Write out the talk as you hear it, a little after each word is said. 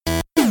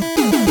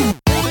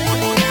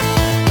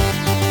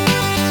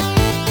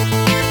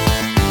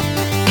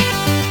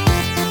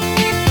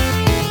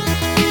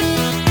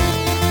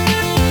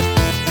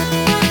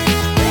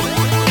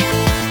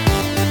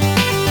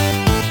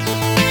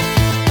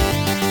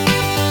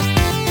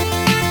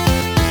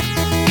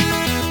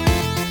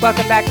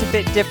Welcome back to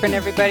Bit Different,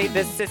 everybody.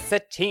 This is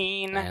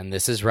Satine. And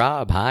this is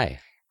Rob. Hi.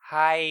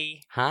 Hi.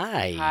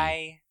 Hi.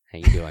 Hi. How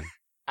you doing?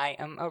 I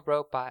am a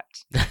robot.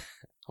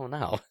 Oh,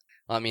 no.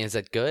 Well, I mean, is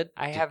that good?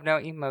 I have no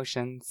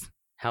emotions.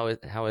 How is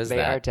They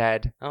that? are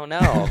dead. Oh,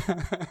 no.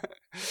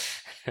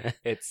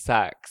 It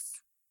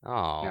sucks.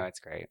 Oh. No,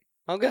 it's great.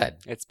 Oh, good.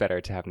 It's better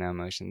to have no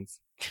emotions.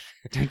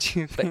 Don't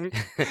you think?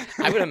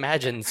 I would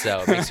imagine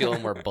so. It makes you a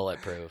little more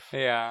bulletproof.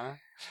 Yeah.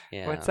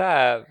 Yeah. What's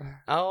up?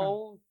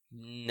 Oh,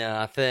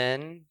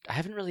 nothing. I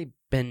haven't really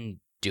been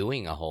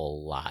doing a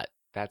whole lot.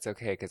 That's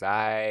okay, because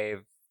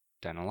I've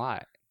done a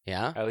lot.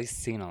 Yeah? At least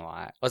seen a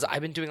lot.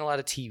 I've been doing a lot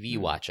of TV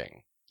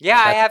watching.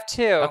 Yeah, I have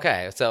too.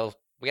 Okay, so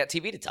we got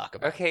TV to talk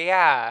about. Okay,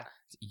 yeah.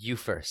 You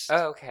first.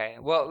 Oh, okay.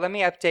 Well, let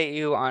me update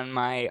you on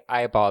my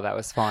eyeball that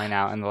was falling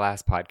out in the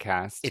last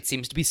podcast. It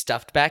seems to be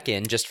stuffed back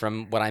in, just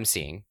from what I'm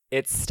seeing.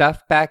 It's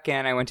stuffed back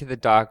in. I went to the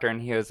doctor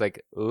and he was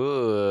like,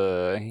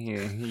 ooh.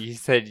 He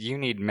said, you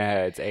need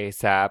meds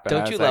ASAP. And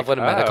Don't you love when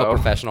a medical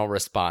professional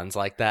responds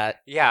like that?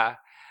 Yeah.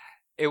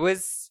 It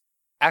was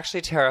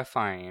actually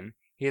terrifying.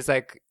 He's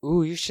like,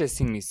 ooh, you should have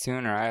seen me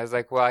sooner. I was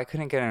like, well, I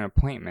couldn't get an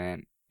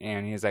appointment.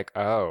 And he's like,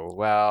 oh,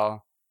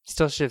 well,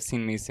 still should have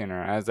seen me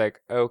sooner. I was like,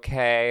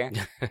 okay.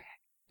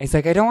 He's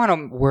like, I don't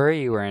want to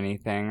worry you or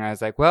anything. I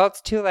was like, well,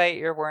 it's too late.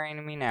 You're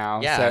worrying me now.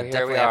 Yeah, so here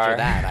definitely we are. after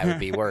that, I would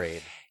be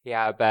worried.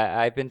 Yeah, but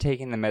I've been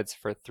taking the meds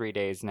for 3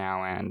 days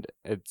now, and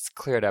it's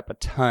cleared up a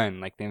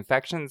ton. Like, the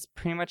infection's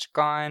pretty much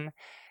gone.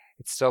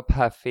 It's still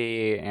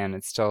puffy, and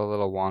it's still a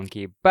little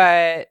wonky,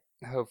 but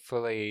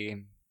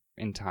hopefully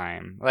in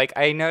time. Like,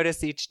 I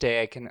notice each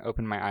day I can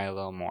open my eye a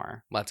little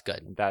more. Well, that's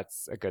good.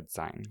 That's a good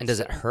sign. And does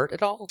it hurt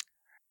at all?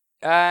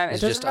 It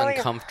Is it just doesn't really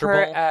uncomfortable?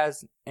 hurt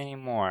as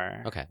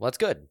anymore. Okay, well, that's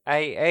good.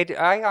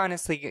 I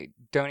honestly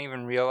don't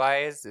even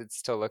realize it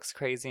still looks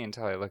crazy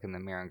until I look in the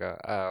mirror and go,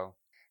 oh,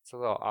 it's a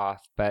little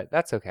off, but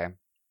that's okay.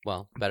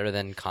 Well, better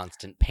than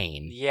constant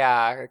pain.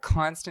 Yeah,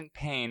 constant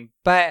pain.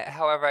 But,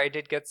 however, I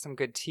did get some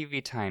good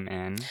TV time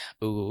in.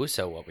 Ooh,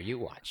 so what were you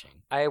watching?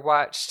 I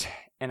watched,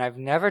 and I've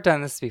never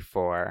done this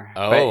before,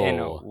 but in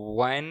Oh.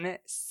 one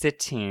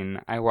sitting,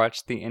 I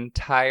watched the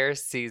entire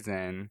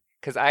season.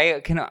 Because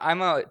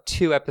I'm a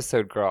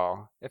 2-episode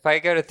girl. If I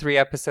go to 3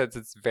 episodes,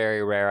 it's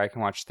very rare. I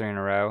can watch 3 in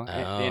a row.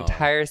 Oh. The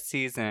entire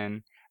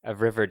season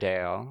of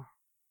Riverdale.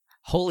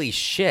 Holy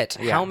shit.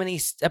 Yeah. How many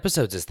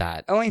episodes is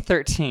that? Only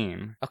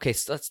 13. Okay,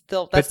 so that's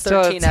But 13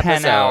 still 10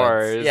 episodes.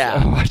 hours Yeah.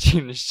 of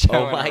watching the show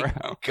Oh in a my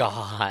row.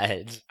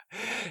 god.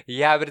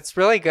 Yeah, but it's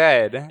really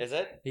good. Is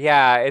it?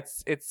 Yeah,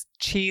 it's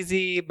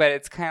cheesy, but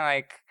it's kind of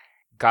like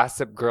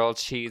Gossip Girl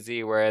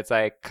cheesy, where it's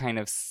like kind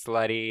of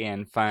slutty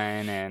and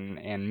fun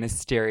and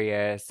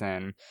mysterious,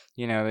 and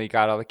you know you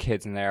got all the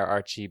kids in there: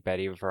 Archie,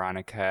 Betty,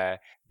 Veronica.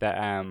 What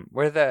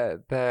are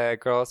the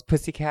girls?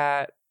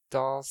 Pussycat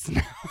Dolls.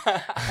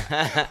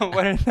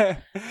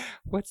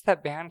 What's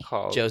that band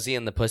called? Josie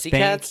and the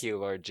Pussycats? Thank you,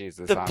 Lord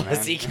Jesus. The Amen.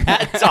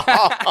 Pussycat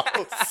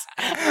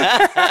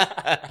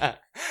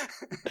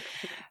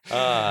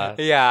Dolls.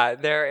 Yeah,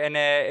 they're in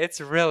it.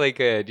 It's really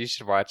good. You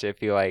should watch it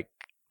if you like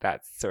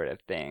that sort of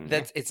thing.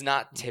 It's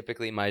not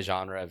typically my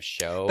genre of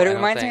show. But it I don't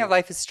reminds me think, of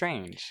Life is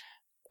Strange.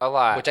 A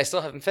lot. which I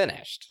still haven't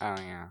finished. Oh,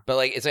 yeah. But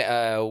like, it's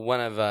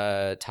one of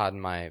Todd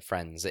and my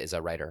friends is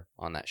a writer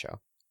on that show.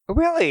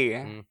 Really?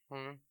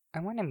 Mm-hmm. I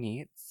want to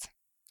meet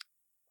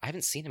I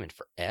haven't seen him in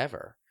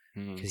forever.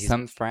 he's-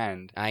 some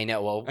friend. I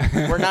know. Well,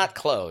 we're not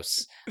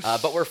close,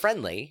 but we're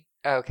friendly.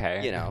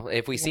 Okay. You know,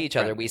 if we see We're each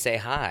other, friendly. we say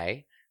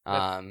hi.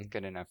 That's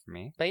good enough for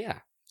me. But yeah,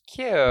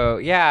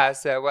 Cute. Yeah,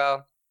 so,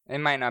 well, it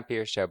might not be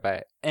your show,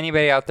 but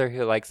anybody out there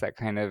who likes that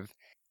kind of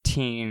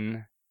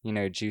teen,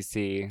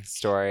 juicy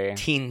story.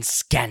 teen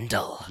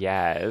scandal.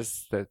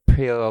 Yes, the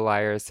Pretty Little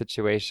Liars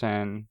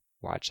situation.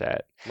 Watch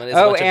it. When there's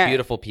a bunch of and-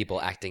 beautiful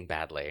people acting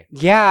badly.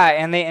 Yeah,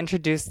 and they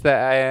introduced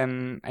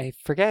the I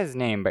forget his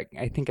name, but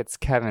I think it's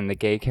Kevin, the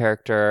gay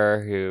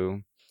character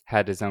who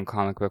had his own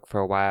comic book for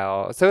a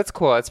while. So it's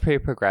cool. It's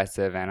pretty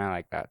progressive, and I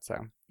like that. So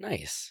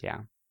Nice. yeah.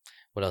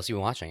 What else you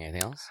been watching?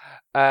 Anything else?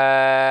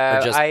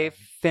 just I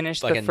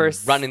finished the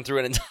first running through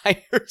an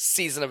entire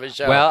season of a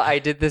show. Well, I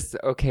did this.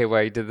 Okay, well,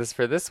 I did this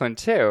for this one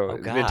too. Oh,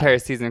 the God. entire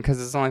season because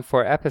there's only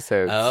 4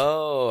 episodes.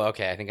 Oh,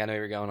 okay. I think I know where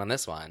you're going on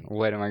this one.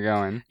 What am I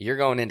going? You're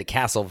going into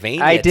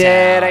Castlevania. I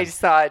did. town. I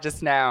saw it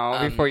just now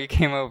before you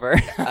came over.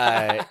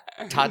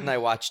 Todd and I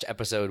watched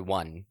episode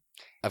 1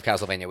 of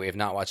Castlevania. We have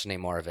not watched any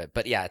more of it,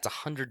 but yeah, it's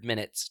 100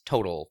 minutes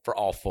total for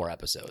all 4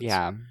 episodes.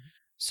 Yeah.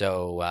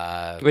 So,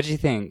 What did you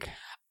think?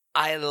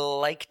 I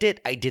liked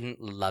it. I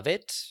didn't love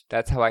it.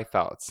 That's how I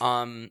felt.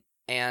 And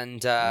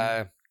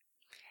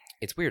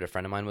it's weird. A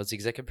friend of mine was the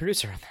executive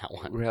producer on that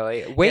one.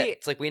 Really? Yeah, Wait.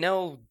 it's like we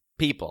know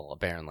people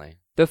apparently.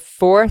 The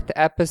 4th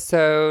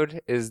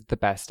episode is the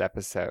best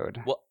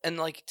episode. Well, and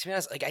like to be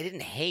honest, like I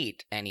didn't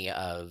hate any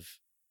of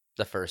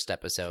the first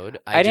episode.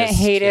 I didn't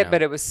hate it,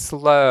 but it was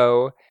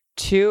slow.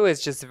 2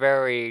 is just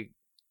very.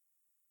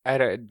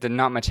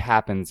 Not much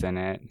happens in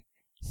it.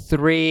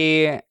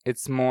 3,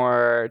 it's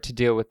more to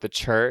deal with the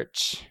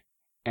church,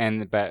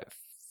 but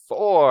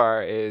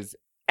 4 is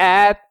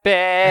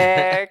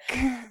Epic.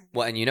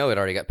 Well, and you know it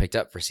already got picked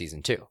up for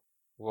season 2.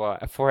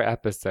 What? 4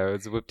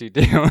 episodes.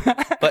 Whoop-de-doo.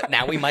 But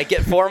now we might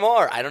get 4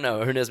 more. I don't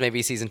know. Who knows?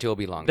 Maybe season 2 will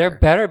be longer. There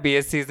better be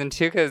a season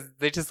 2 because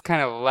they just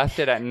kind of left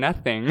it at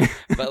nothing.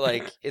 But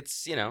like,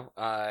 it's, yeah,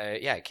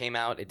 it came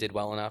out. It did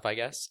well enough, I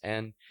guess.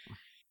 And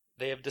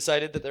they have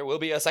decided that there will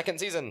be a second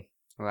season.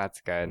 Well,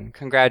 that's good.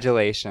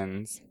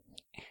 Congratulations.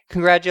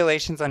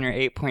 Congratulations on your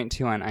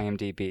 8.2 on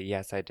IMDb.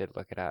 Yes, I did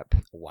look it up.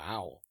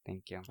 Wow.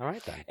 Thank you. All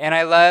right, then. And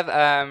I love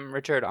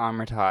Richard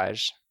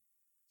Armitage.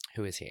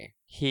 Who is he?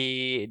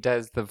 He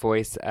does the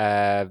voice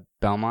of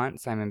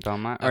Belmont, Simon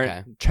Belmont, or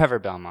Okay. Trevor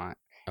Belmont.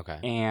 Okay.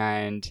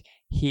 And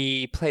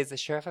he plays the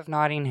Sheriff of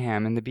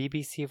Nottingham in the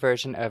BBC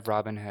version of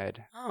Robin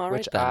Hood, Oh, all right,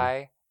 which then.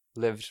 I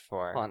lived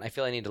for. Hold on. I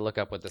feel I need to look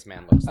up what this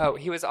man looks like. Oh,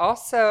 he was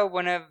also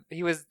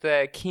he was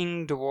the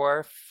King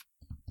Dwarf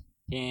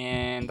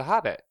in The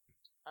Hobbit.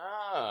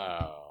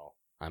 Oh.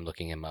 I'm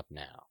looking him up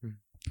now.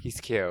 He's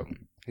cute.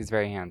 He's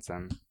very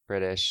handsome.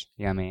 British.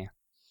 Yummy.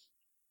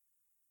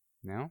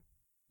 No?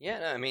 Yeah,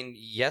 no, I mean,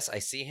 yes, I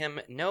see him.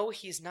 No,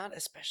 he's not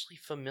especially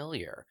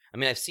familiar. I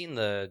mean, I've seen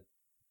the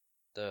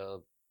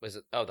was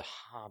it? Oh, The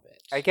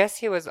Hobbit. I guess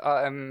he was,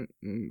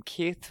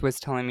 Keith was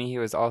telling me he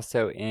was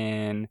also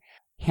in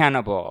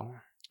Hannibal.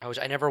 Which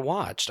I never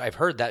watched. I've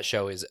heard that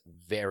show is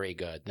very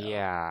good, though.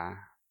 Yeah.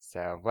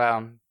 So,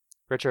 well,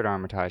 Richard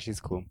Armitage, he's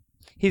cool.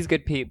 He's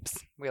good peeps.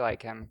 We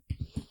like him.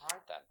 All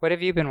right, then. What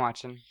have you been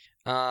watching?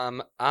 He's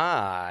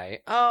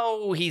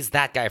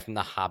that guy from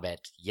The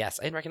Hobbit. Yes,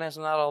 I didn't recognize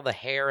him without all the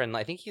hair, and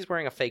I think he's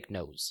wearing a fake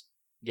nose.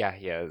 Yeah,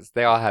 he is.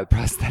 They all had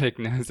prosthetic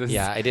noses.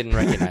 Yeah, I didn't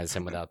recognize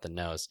him without the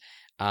nose.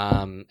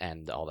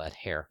 And all that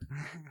hair.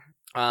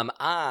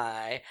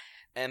 I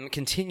am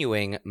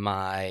continuing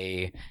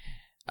my,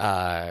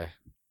 that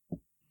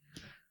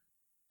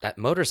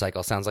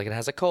motorcycle sounds like it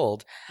has a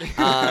cold.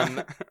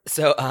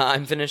 So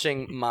I'm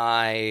finishing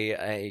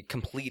my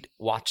complete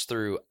watch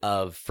through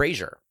of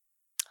Frasier.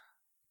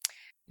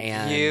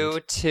 And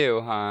you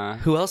too, huh?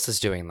 who else is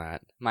doing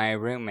that? My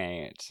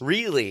roommate.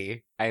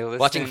 Really? I listened...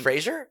 Watching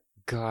Frasier?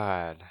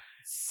 God,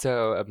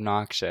 so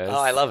obnoxious. Oh,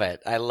 I love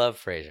it. I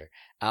love Frasier.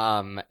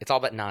 It's all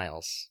about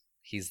Niles.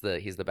 He's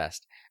the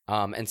best.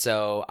 And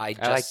so I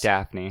like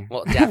Daphne.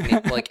 Well,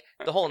 Daphne, like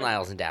the whole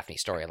Niles and Daphne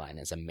storyline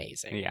is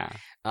amazing. Yeah.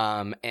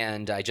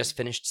 And I just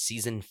finished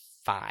season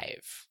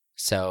 5.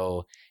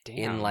 So Damn.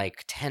 in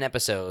like 10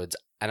 episodes,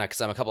 and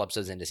because I'm a couple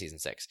episodes into season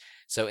 6,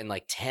 so in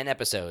like 10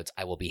 episodes,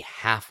 I will be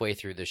halfway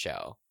through the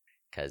show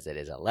because it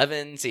is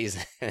 11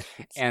 seasons.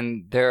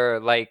 And there are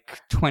like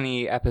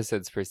 20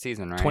 episodes per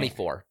season, right?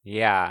 24.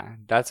 Yeah,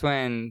 that's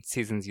when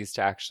seasons used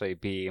to actually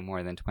be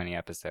more than 20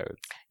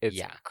 episodes.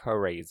 It's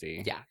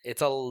crazy. Yeah,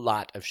 it's a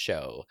lot of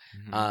show.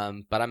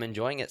 Mhm. But I'm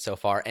enjoying it so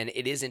far, and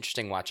it is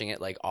interesting watching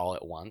it like all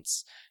at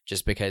once,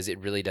 just because it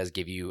really does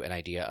give you an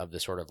idea of the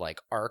sort of like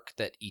arc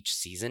that each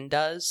season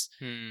does,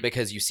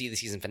 because you see the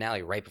season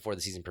finale right before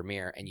the season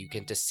premiere, and you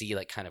get to see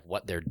like kind of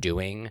what they're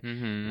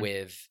doing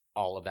with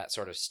all of that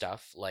sort of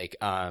stuff, like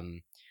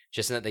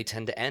just in that they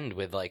tend to end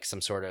with like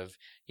some sort of,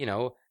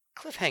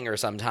 cliffhanger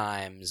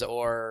sometimes,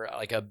 or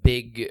like a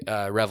big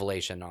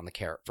revelation on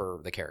for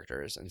the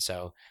characters. And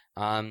so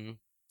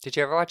Did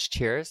you ever watch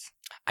Cheers?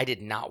 I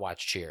did not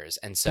watch Cheers,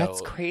 and so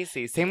That's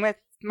crazy. Same with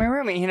my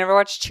roommate. He never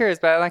watched Cheers,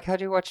 but I'm like, how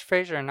do you watch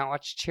Frasier and not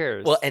watch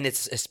Cheers? well, and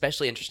it's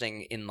especially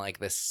interesting in like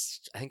this,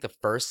 I think the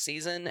first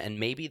season and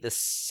maybe the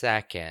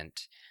second,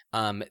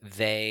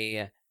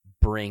 they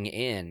bring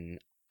in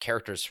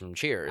characters from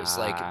Cheers.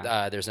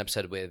 Like there's an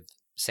episode with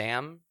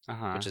Sam,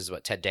 which is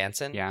what, Ted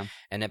Danson. Yeah.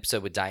 An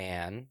episode with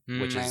Diane,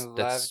 which is I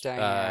love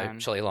Diane.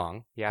 Shelley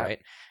Long. Yeah. Right.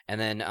 And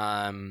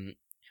then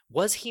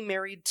was he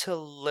married to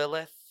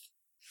Lilith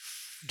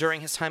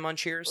during his time on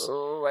Cheers?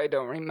 Oh, I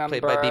don't remember.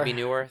 Played by Bebe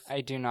Neuwirth. I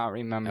do not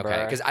remember.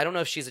 Okay, because I don't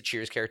know if she's a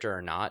Cheers character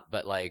or not,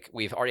 but like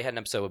we've already had an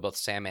episode with both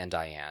Sam and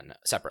Diane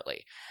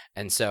separately,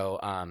 and so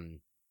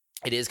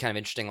it is kind of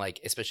interesting. Like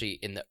especially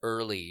in the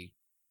early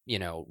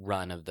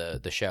run of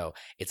the show,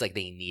 it's like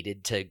they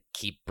needed to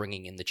keep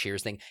bringing in the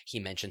Cheers thing. He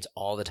mentions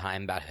all the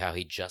time about how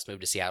he just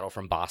moved to Seattle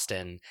from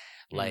Boston,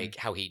 like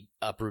how he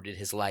uprooted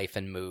his life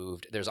and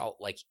moved. There's all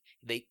like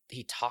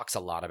he talks a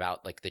lot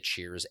about like the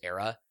Cheers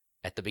era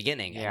at the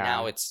beginning, and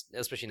now it's,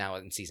 especially now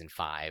in season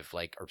 5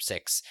 or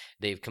 6,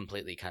 they've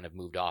completely kind of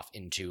moved off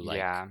into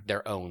like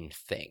their own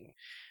thing.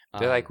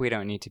 They're like, we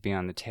don't need to be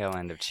on the tail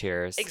end of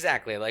Cheers.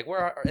 Exactly. Like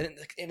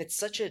and it's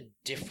such a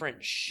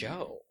different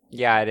show.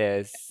 Yeah, it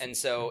is. And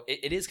so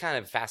it is kind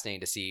of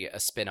fascinating to see a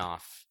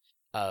spin-off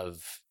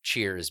of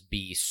Cheers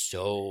be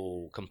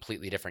so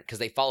completely different, because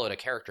they followed a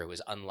character who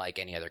was unlike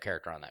any other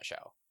character on that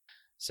show.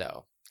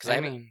 So,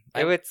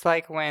 it's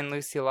like when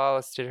Lucy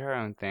Lawless did her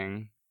own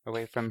thing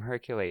away from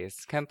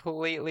Hercules.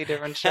 Completely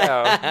different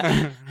show.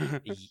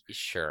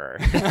 Sure.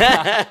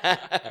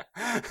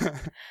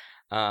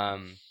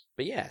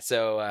 But yeah,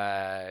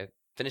 so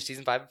finished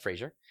season 5 of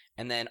Frasier.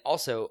 And then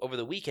also over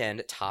the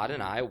weekend, Todd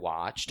and I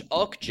watched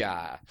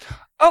Okja.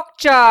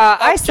 Okja!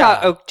 I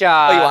saw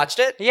Okja. Oh, you watched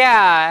it?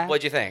 Yeah.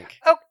 What'd you think?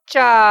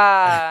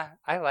 Okja!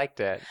 I liked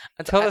it.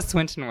 Tilda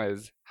Swinton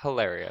was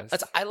hilarious.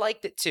 I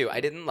liked it too.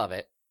 I didn't love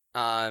it,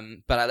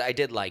 but I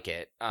did like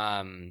it.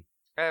 That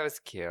was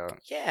cute.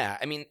 Yeah,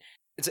 I mean,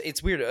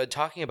 it's weird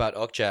talking about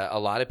Okja. A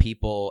lot of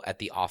people at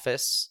the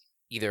office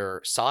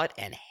either saw it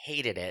and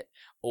hated it,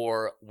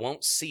 or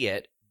won't see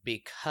it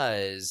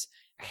because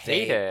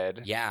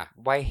Hated. Yeah.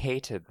 Why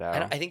hated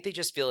though? I think they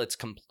just feel it's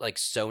like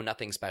so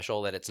nothing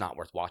special that it's not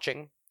worth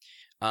watching.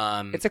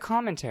 It's a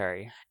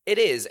commentary. It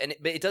is,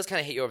 but it does kind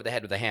of hit you over the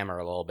head with a hammer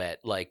a little bit,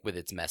 like with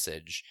its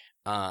message.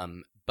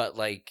 But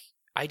like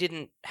I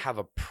didn't have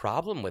a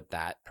problem with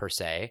that per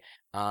se.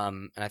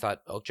 And I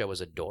thought Okja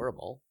was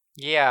adorable.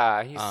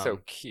 Yeah, he's so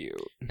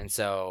cute. And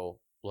so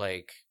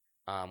like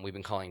we've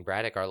been calling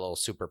Braddock our little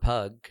super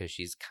pug because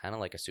she's kind of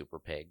like a super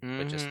pig,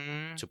 but just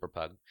super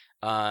pug.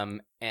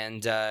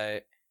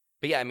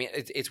 But yeah, I mean,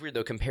 it's weird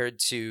though compared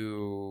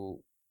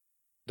to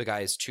the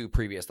guy's two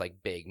previous like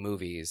big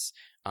movies.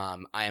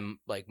 I'm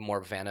like more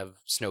of a fan of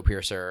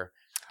Snowpiercer.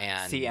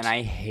 And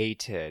I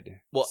hated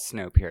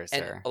Snowpiercer.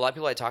 And a lot of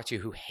people I talked to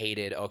who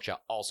hated Okja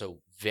also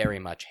very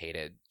much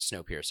hated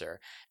Snowpiercer.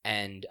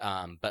 And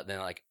but then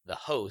like The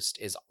Host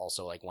is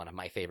also like one of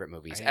my favorite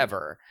movies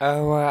ever.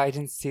 Oh, I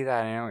didn't see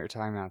that. I know what you're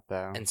talking about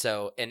though. And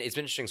so, and it's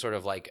been interesting, sort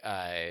of like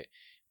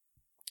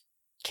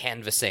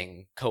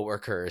canvassing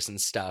coworkers and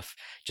stuff,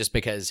 just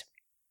because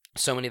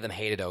so many of them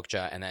hated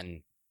Okja, and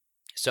then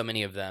so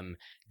many of them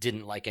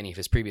didn't like any of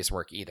his previous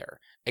work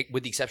either,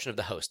 with the exception of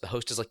The Host. The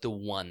Host is like the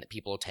one that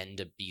people tend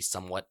to be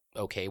somewhat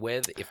okay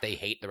with if they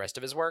hate the rest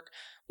of his work,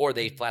 or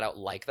they flat out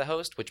like The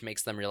Host, which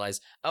makes them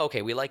realize, oh,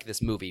 okay, we like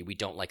this movie, we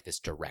don't like this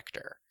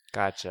director.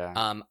 Gotcha.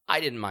 I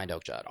didn't mind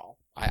Okja at all.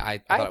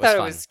 I thought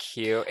it was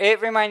cute.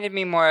 It reminded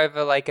me more of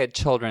a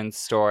children's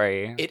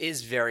story. It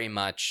is very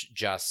much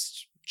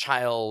just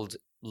child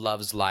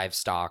loves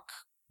livestock,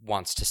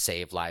 wants to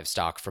save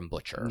livestock from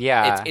butcher.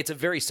 Yeah. It's a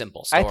very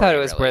simple story. I thought it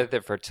was worth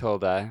it for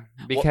Tilda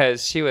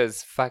because she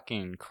was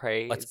fucking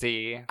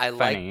crazy. I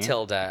like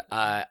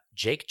Tilda.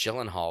 Jake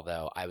Gyllenhaal,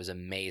 though, I was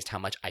amazed how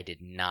much I did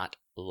not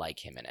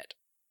like him in it.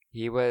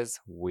 He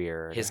was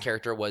weird. His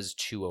character was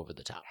too over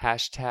the top. #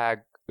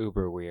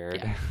 uber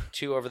weird. Yeah,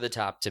 too over the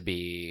top to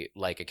be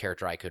like a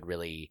character I could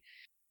really,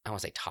 I don't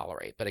want to say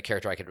tolerate, but a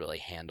character I could really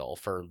handle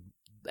for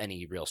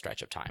any real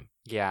stretch of time.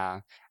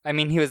 Yeah. I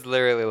mean, he was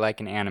literally like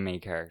an anime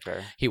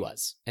character. He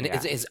was. And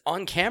his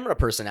on-camera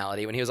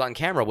personality, when he was on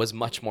camera, was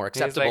much more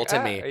acceptable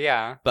to me.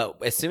 Yeah. But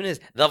as soon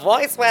as the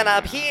voice went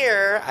up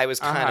here, I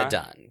was kind of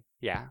done.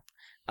 Yeah.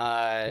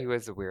 He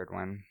was a weird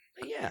one.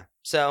 Yeah.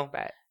 So.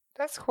 But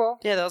that's cool.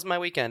 Yeah, that was my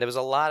weekend. It was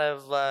a lot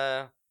of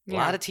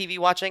TV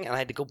watching, and I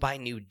had to go buy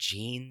new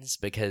jeans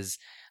because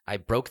I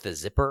broke the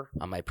zipper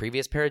on my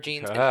previous pair of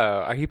jeans. Oh,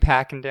 are you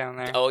packing down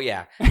there? Oh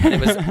yeah,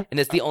 and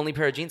it's the only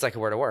pair of jeans I could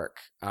wear to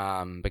work,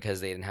 because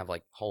they didn't have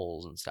like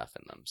holes and stuff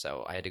in them.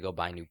 So I had to go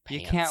buy new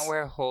pants. You can't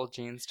wear whole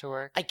jeans to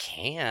work. I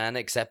can,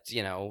 except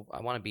I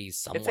want to be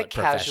somewhat professional. It's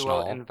a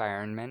casual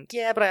environment.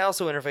 Yeah, but I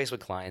also interface with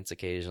clients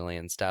occasionally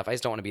and stuff. I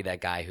just don't want to be that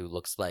guy who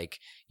looks like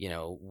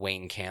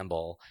Wayne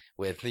Campbell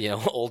with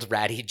old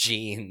ratty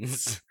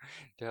jeans.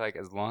 They're like,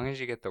 as long as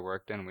you get the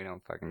work done, we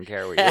don't fucking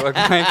care what you look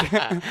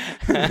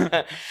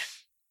like.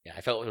 Yeah,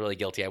 I felt really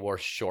guilty. I wore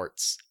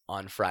shorts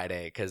on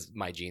Friday because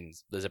my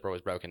jeans, the zipper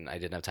was broken. I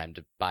didn't have time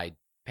to buy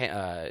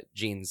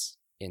jeans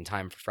in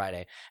time for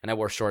Friday, and I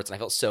wore shorts, and I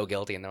felt so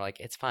guilty. And they're like,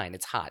 "It's fine,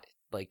 it's hot.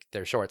 Like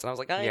they're shorts." And I was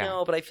like, "I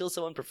know, but I feel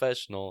so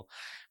unprofessional."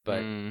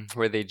 But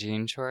were they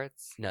jean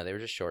shorts? No, they were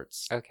just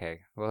shorts. Okay,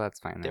 well that's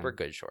fine. Then. They were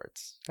good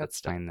shorts. That's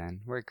fine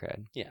then. We're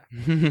good. Yeah.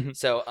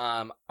 So,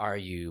 are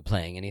you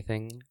playing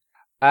anything?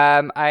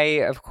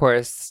 I of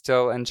course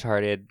still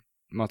Uncharted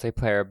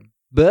multiplayer.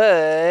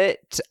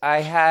 But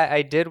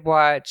I did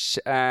watch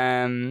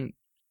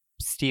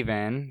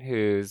Steven,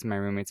 who's my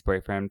roommate's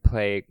boyfriend,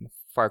 play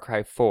Far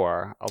Cry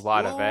 4, a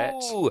lot of it.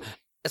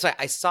 That's right.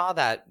 I saw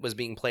that was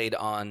being played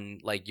on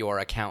like your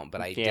account,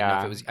 but I didn't know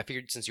if it was. I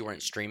figured since you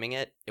weren't streaming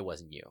it, it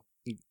wasn't you.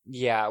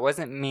 Yeah, it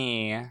wasn't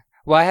me.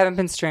 Well, I haven't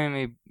been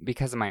streaming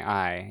because of my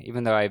eye,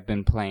 even though I've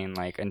been playing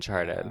like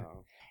Uncharted.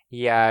 Oh.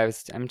 Yeah,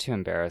 I'm too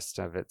embarrassed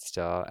of it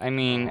still. I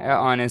mean, it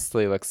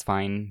honestly looks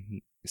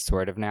fine.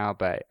 Sort of now,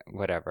 but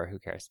whatever, who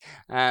cares?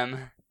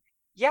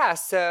 Yeah,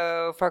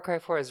 so Far Cry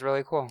 4 is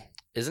really cool.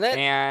 Isn't it?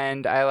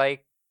 And I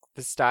like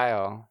the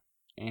style.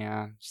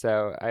 Yeah,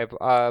 so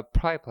I'll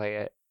probably play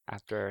it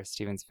after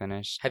Steven's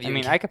finished.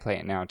 I could play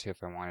it now too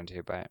if I wanted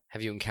to, but...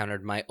 Have you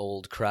encountered my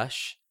old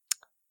crush?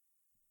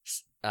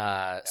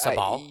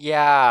 Sabal?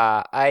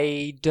 Yeah,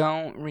 I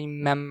don't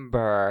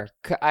remember.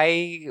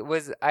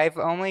 I've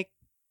only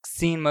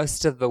seen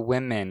most of the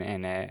women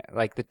in it,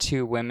 like the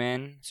two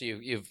women. So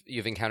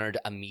you've encountered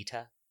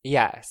Amita?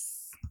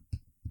 Yes.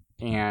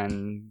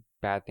 And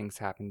bad things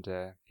happen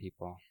to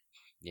people.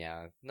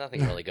 Yeah,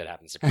 nothing really good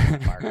happens to people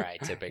in Far Cry,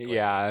 typically.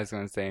 Yeah, I was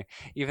going to say,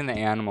 even the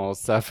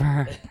animals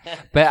suffer.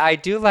 But I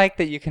do like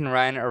that you can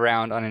run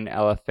around on an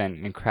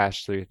elephant and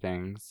crash through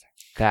things.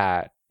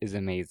 That is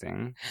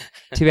amazing.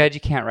 Too bad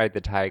you can't ride the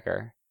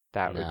tiger.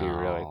 That would be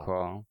really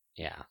cool.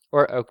 Yeah.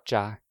 Or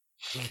Okja.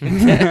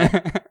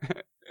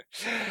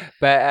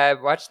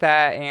 But watch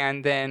that,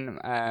 and then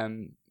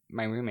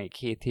my roommate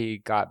Keith, he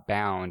got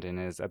Bound and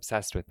is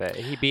obsessed with it.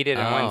 He beat it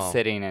in one Oh.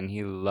 sitting and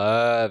he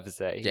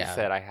loves it. He Yeah.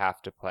 said, I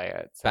have to play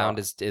it. So, Bound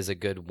is a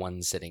good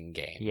one-sitting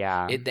game.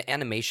 yeah. The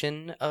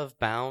animation of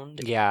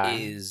Bound Yeah.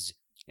 is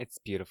It's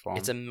beautiful.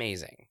 it's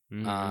amazing.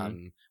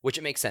 Mhm. Which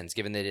it makes sense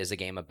given that it is a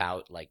game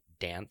about like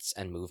dance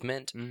and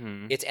movement.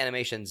 Mhm. Its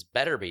animations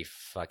better be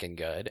fucking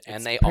good, and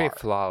It's they pretty are.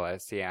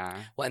 flawless,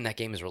 yeah. Well, and that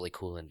game is really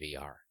cool in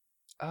VR.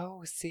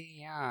 Oh, see,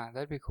 yeah,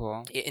 that'd be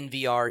cool. In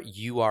VR,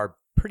 you are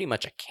pretty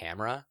much a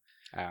camera.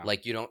 Oh.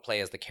 Like, you don't play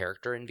as the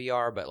character in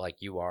VR, but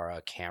like you are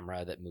a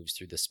camera that moves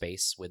through the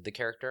space with the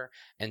character.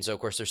 And so, of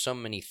course, there's so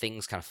many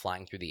things kind of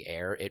flying through the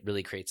air. It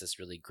really creates this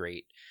really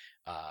great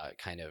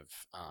kind of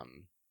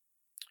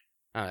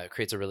it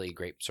creates a really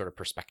great sort of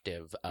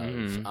perspective of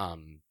Mhm.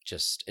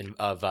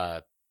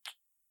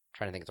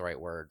 trying to think of the right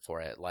word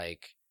for it,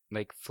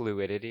 Like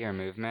fluidity or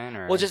movement,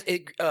 or well, just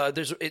it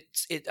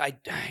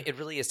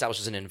really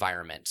establishes an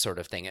environment sort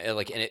of thing, and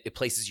it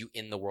places you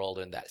in the world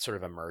in that sort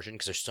of immersion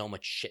because there's so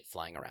much shit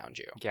flying around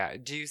you. yeah.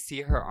 Do you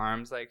see her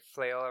arms like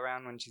flail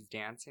around when she's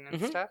dancing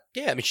and Mhm. stuff?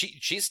 Yeah, I mean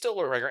she's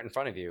still right in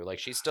front of you, like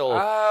she's still.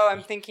 Oh,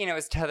 I'm thinking it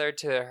was tethered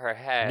to her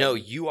head. No,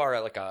 you are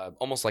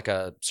almost like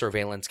a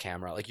surveillance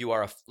camera. Like you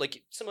are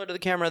like similar to the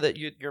camera that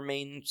your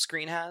main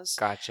screen has,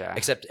 Gotcha.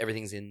 except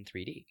everything's in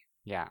 3D.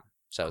 Yeah.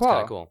 So it's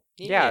kind of Cool. cool.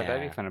 Yeah,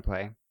 that'd be fun to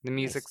play. The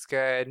music's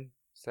good,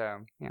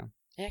 so yeah.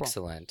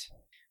 Excellent.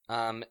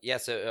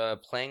 So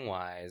playing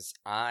wise,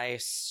 I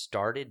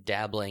started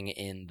dabbling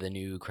in the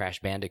new Crash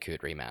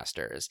Bandicoot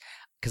remasters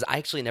because I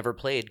actually never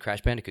played Crash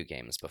Bandicoot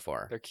games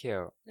before. They're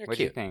cute. They're What cute.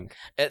 do you think?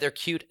 They're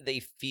cute. They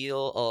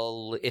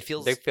feel They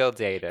feel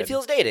dated. it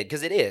feels dated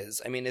because it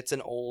is. I mean, it's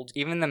an old.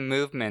 Even the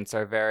movements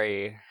are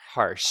very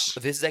harsh.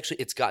 This is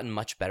actually it's gotten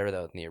much better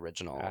though than the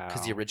original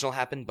because the Oh. original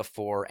happened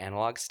before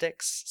analog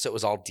sticks, so it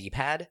was all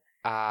D-pad,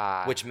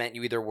 Ah, which meant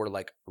you either were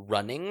like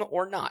running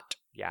or not.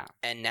 yeah.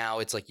 And now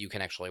it's like you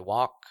can actually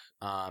walk.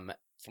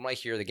 From what I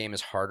hear, the game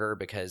is harder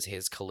because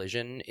his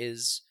collision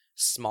is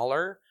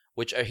smaller,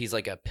 which he's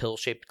like a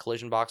pill-shaped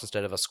collision box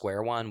instead of a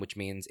square one, which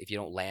means if you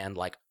don't land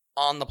like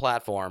on the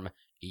platform,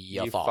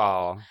 you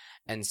fall.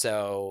 And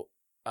so,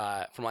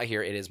 from what I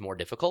hear, it is more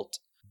difficult.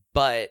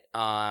 But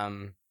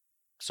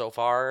so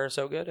far,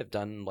 so good. I've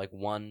done like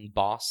one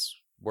boss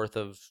worth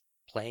of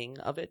playing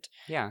of it,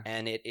 Yeah.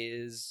 and it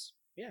is.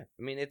 Yeah,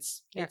 I mean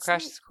it's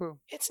Crash neat. is cool.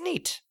 It's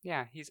neat.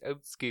 Yeah, he's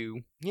old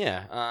school.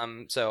 Yeah.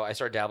 So I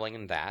started dabbling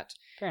in that.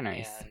 Very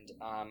nice.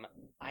 And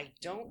I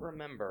don't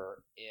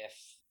remember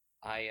if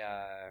I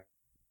sorry,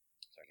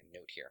 I can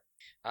note here.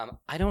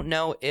 I don't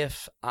know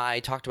if I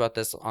talked about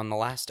this on the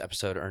last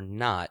episode or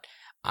not.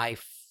 I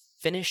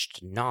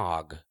finished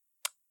Nog.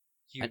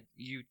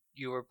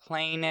 You were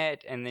playing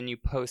it and then you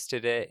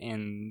posted it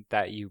in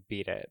that you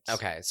beat it.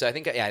 Okay, so I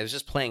think I was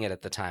just playing it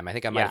at the time. I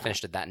think I might have Yeah.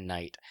 finished it that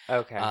night,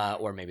 Okay.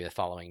 or maybe the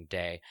following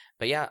day.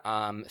 But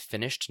yeah,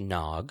 finished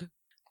Nog,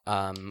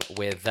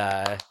 with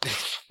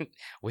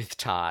with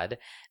Todd,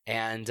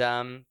 and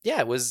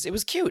yeah, it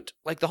was cute.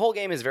 Like the whole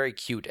game is very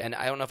cute, and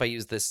I don't know if I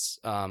used this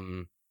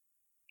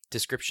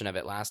description of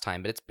it last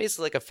time, but it's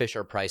basically like a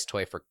Fisher-Price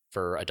toy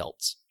for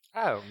adults.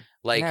 Oh,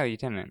 Like no, you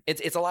didn't.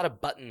 it's a lot of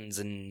buttons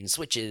and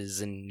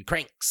switches and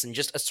cranks and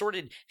just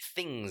assorted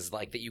things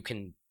like that you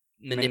can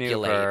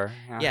manipulate. Maneuver.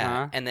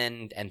 Yeah, Uh-huh.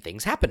 and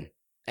things happen.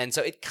 And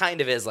so it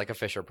kind of is like a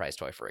Fisher-Price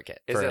toy for a kid.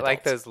 Is for it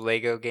like adults. those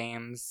Lego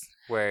games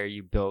where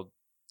you build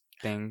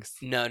things?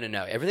 No.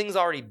 Everything's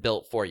already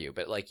built for you,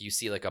 but like you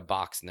see like a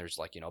box and there's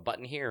like, a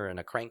button here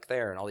and a crank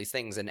there and all these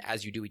things. And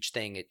as you do each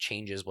thing, it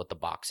changes what the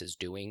box is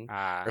doing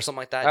or something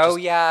like that. Oh,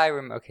 Just- yeah, I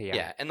remember. Okay, yeah.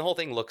 Yeah. And the whole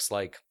thing looks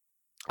like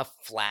a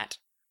flat,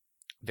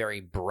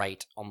 very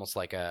bright, almost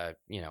like a,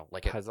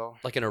 Puzzle.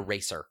 like an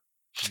eraser.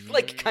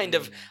 Like kind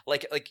of Mm.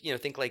 like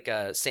think like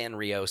a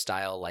Sanrio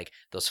style, like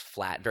those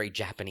flat, very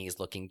Japanese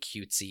looking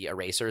cutesy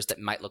erasers that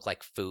might look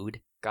like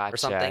food Gotcha. or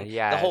something.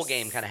 Yeah. The whole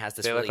game kind of has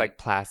this They really look like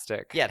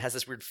plastic. yeah, it has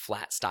this weird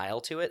flat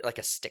style to it, like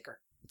a sticker.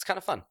 It's kind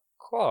of fun.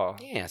 Cool.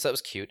 Yeah, so it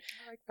was cute.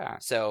 I like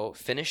that. So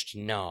finished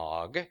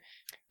Nog,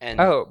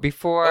 and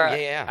Before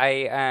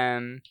yeah.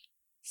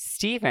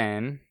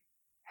 Steven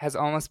has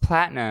almost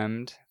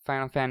platinumed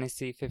Final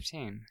Fantasy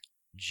 15.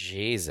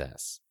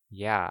 Jesus,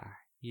 Yeah.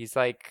 He's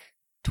like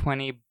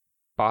 20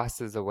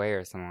 bosses away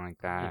or something like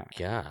my that.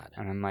 God.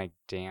 And I'm like,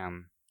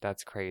 damn,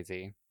 that's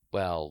crazy.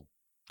 Well,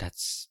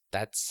 that's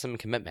some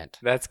commitment.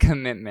 That's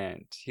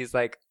commitment. He's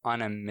like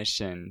on a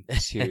mission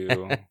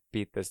to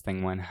beat this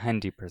thing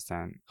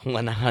 100%.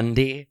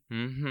 100.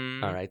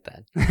 Mm-hmm. All right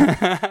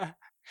then.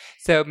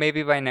 So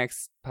maybe by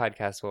next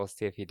podcast we'll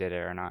see if he did it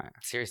or not.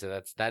 Seriously,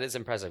 that is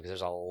impressive because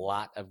there's a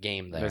lot of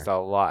game there. There's a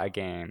lot of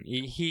game.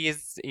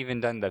 He's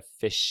even done the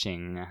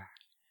fishing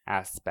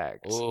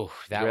aspect. Ooh,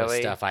 that was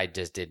Really? stuff I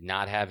just did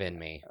not have in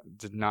me.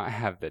 Did not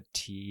have the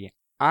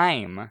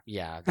time.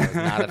 Yeah, that was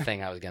not a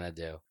thing I was gonna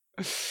do.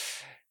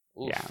 Oof.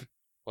 Yeah.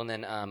 Well,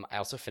 then I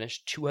also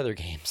finished 2 other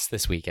games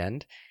this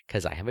weekend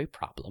because I have a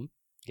problem.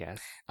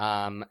 Yes.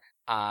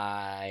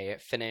 I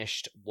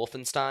finished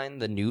Wolfenstein,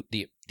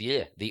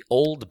 the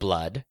old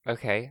blood,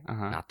 Okay.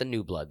 Uh-huh. not the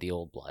new blood, the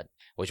old blood,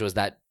 which was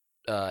that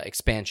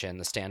expansion,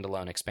 the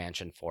standalone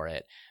expansion for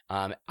it.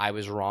 I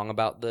was wrong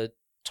about the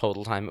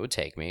total time it would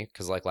take me,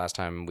 because like last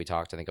time we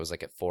talked, I think it was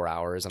like at 4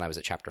 hours, and I was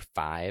at chapter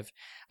 5.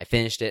 I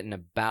finished it in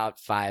about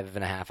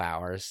 5.5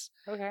 hours.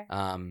 Okay.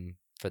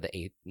 For the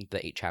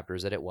eight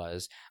chapters that it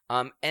was.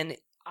 And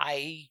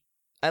I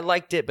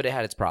liked it, but it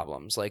had its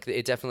problems. Like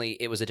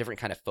it was a different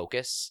kind of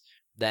focus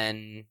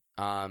than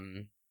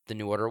the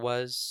New Order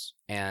was,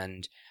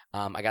 and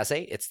I gotta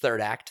say, its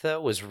third act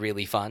though was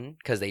really fun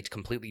because they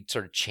completely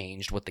sort of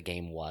changed what the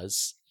game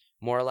was,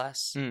 more or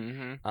less.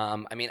 Mm-hmm.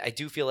 I mean, I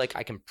do feel like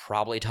I can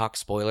probably talk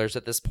spoilers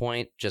at this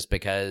point, just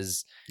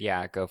because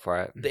Yeah, go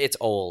for it. it's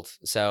old.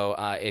 So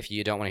if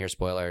you don't want to hear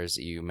spoilers,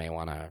 you may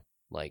want to,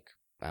 like,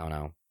 I don't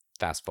know,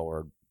 fast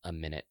forward a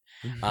minute.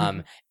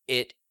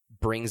 It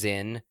brings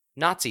in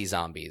Nazi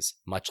zombies,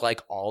 much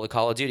like all the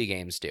Call of Duty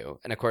games do.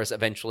 And of course,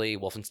 eventually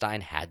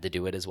Wolfenstein had to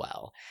do it as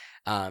well.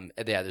 Yeah,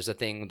 there's a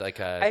thing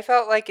like I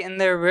felt like in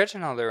the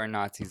original there were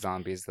Nazi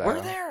zombies though. Were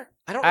there?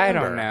 I don't I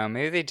remember. don't know.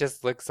 Maybe they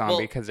just look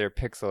zombie because they're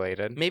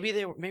pixelated. Maybe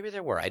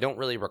there were. I don't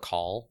really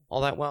recall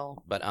all that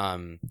well, but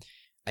I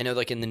know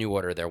like in the New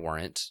Order there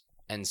weren't.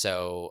 And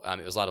so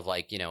it was a lot of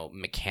like,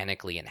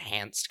 mechanically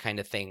enhanced kind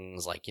of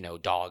things, like,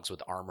 dogs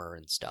with armor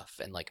and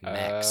stuff, and like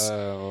mechs.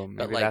 Oh,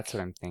 maybe like, that's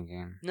what I'm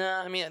thinking. No,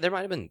 I mean, there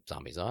might have been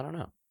zombies, though. I don't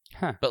know.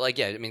 Huh. But like,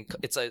 yeah, I mean,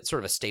 it's a sort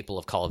of a staple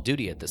of Call of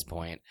Duty at this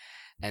point.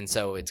 And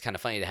so it's kind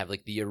of funny to have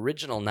like the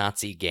original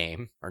Nazi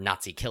game or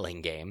Nazi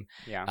killing game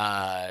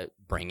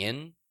bring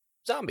in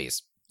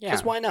zombies. Yeah.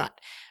 Because why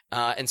not?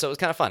 And so it was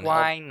kind of fun.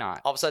 Why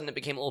not? All of a sudden it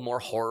became a little more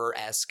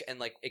horror-esque, and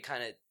like it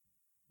kind of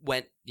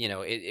went,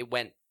 it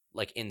went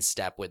like in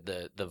step with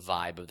the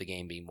vibe of the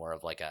game being more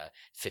of like a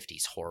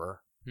 50s horror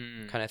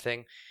kind of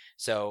thing.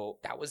 So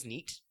that was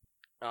neat.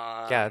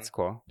 Yeah, that's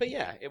cool. But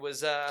yeah, it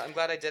was, I'm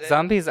glad I did it.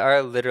 Zombies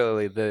are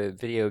literally the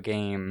video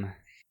game,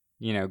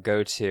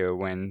 go-to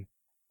when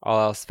all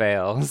else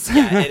fails.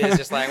 Yeah, it is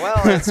just like,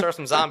 well, let's throw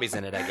some zombies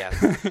in it, I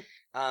guess.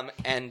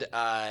 And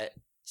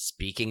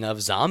speaking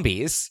of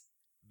zombies,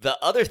 the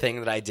other thing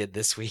that I did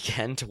this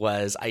weekend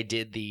was I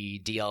did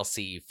the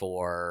DLC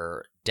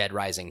for Dead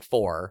Rising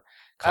 4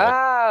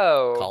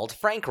 called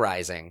Frank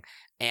Rising.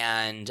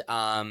 And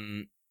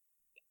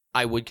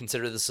I would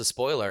consider this a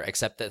spoiler,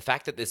 except the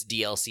fact that this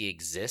DLC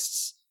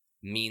exists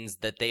means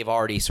that they've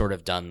already sort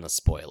of done the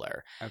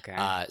spoiler. Okay.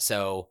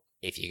 So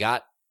if you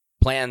got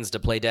plans to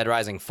play Dead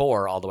Rising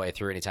 4 all the way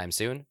through anytime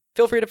soon,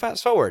 feel free to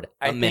fast forward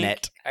a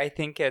minute. I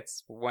think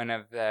it's one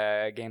of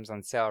the games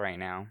on sale right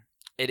now.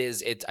 It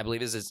is. I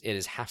believe it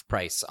is half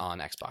price on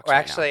Xbox. Well,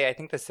 actually, I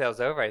think the sale's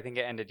over. I think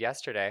it ended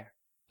yesterday.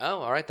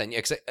 Oh, all right then.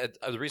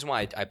 The reason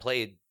why I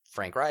played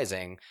Frank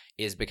Rising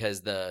is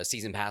because the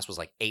season pass was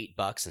like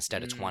 $8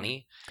 instead of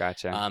 $20.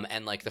 Gotcha.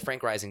 And like the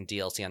Frank Rising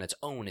DLC on its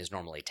own is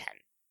normally $10.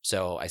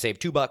 So I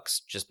saved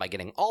 $2 just by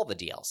getting all the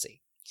DLC.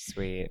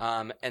 Sweet.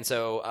 And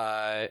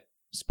so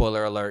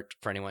spoiler alert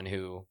for anyone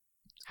who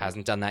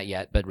hasn't done that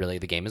yet, but really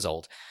the game is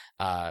old.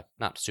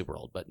 Not super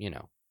old, but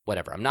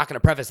whatever. I'm not going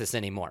to preface this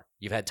anymore.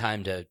 You've had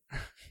time to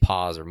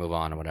pause or move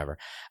on or whatever.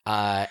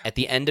 At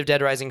the end of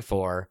Dead Rising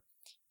 4,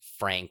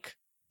 Frank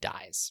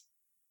dies.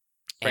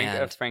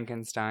 Frank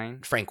Frankenstein?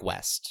 Frank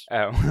West.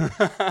 Oh.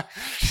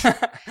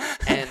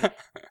 And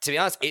to be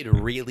honest, it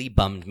really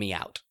bummed me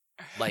out.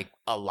 Like,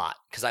 a lot.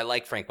 Because I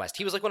like Frank West.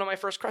 He was like one of my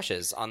first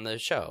crushes on the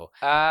show.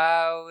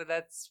 Oh,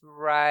 that's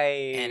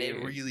right. And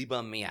it really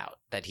bummed me out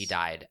that he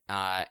died.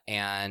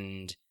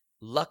 And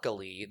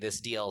luckily, this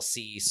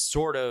DLC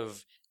sort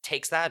of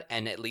takes that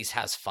and at least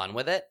has fun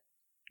with it.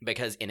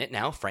 Because in it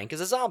now, Frank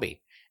is a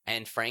zombie.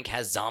 And Frank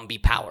has zombie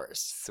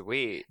powers.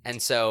 Sweet.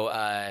 And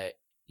so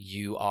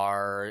you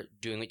are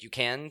doing what you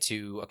can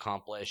to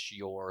accomplish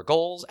your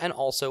goals and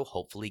also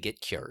hopefully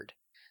get cured.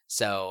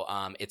 So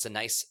it's a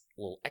nice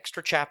little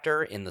extra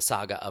chapter in the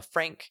saga of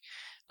Frank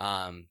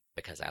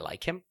because I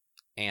like him.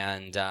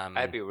 And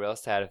I'd be real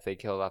sad if they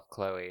killed off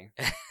Chloe.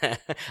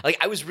 Like,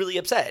 I was really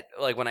upset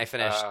like when I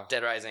finished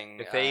Dead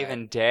Rising. If they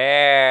even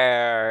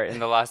dare in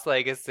the Lost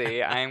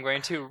Legacy, I am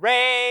going to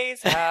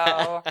raise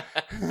hell.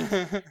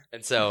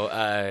 And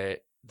so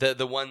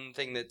the one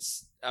thing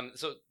that's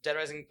so Dead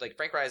Rising, like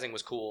Frank Rising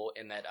was cool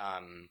in that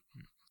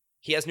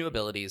he has new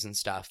abilities and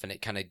stuff, and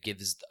it kind of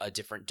gives a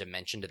different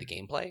dimension to the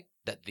gameplay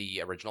that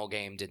the original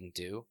game didn't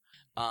do.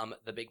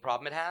 The big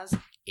problem it has,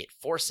 it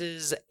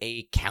forces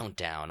a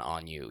countdown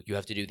on you. You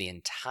have to do the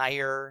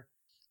entire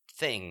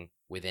thing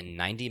within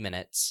 90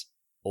 minutes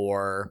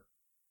or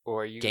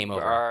you game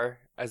over. Are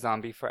a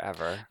zombie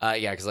forever.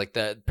 Yeah, because like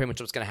pretty much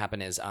what's going to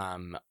happen is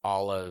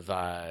all of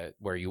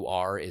where you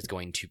are is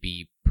going to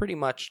be pretty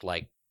much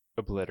like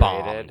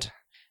obliterated. Bombed.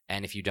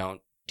 And if you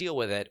don't deal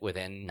with it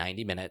within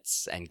 90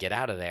 minutes and get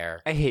out of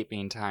there. I hate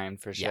being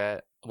timed for shit. Yeah,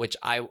 which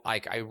I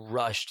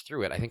rushed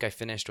through it. I think I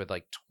finished with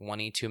like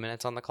 22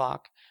 minutes on the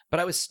clock, but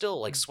I was still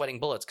like sweating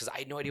bullets because I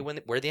had no idea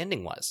where the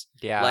ending was.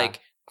 Yeah.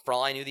 Like, for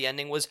all I knew, the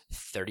ending was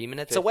 30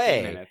 minutes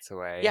away. 50 minutes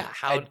away. Yeah.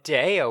 A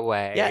day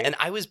away. Yeah, and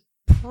I was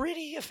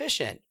pretty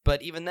efficient.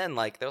 But even then,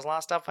 like, there was a lot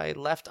of stuff I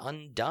left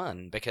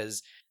undone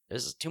because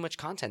there's too much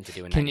content to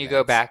do in 90 Can you minutes.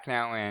 go back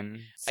now and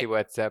see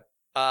what's up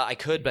I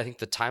could, but I think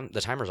the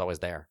timer's always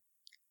there.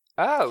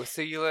 Oh,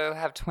 so you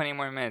have 20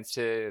 more minutes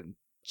to.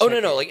 Oh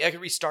check no, it. like I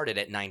could restart it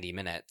at 90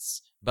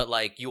 minutes, but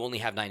like you only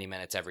have 90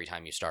 minutes every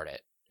time you start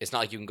it. It's not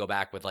like you can go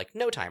back with like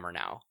no timer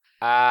now.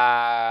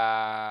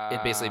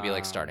 It'd basically be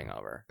like starting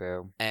over.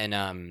 Boo.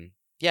 And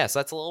yeah, so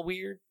that's a little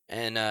weird.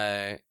 And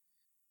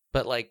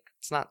but like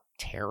it's not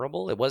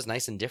terrible. It was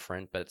nice and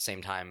different, but at the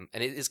same time,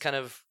 and it is kind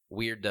of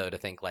weird though to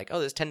think like, oh,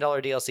 this $10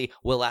 DLC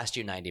will last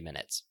you 90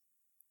 minutes.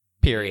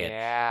 Period.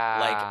 Yeah.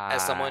 Like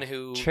as someone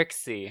who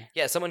Trixie.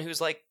 Yeah, someone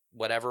who's like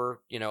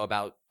whatever,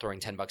 about throwing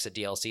 $10 at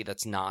DLC,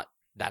 that's not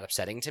that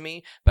upsetting to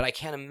me, but I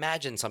can't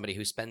imagine somebody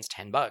who spends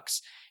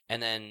 $10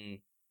 and then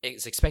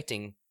is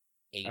expecting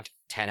 8-10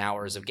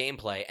 hours of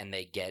gameplay and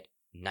they get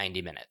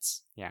 90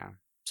 minutes. Yeah.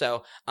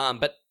 So,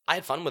 but I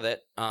had fun with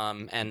it,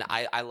 and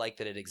I like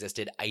that it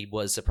existed. I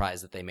was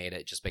surprised that they made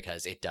it just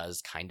because it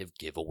does kind of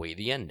give away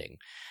the ending.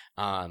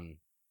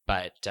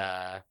 But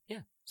yeah,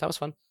 so that was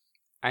fun.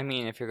 I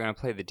mean, if you're going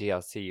to play the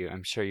DLC,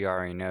 I'm sure you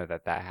already know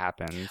that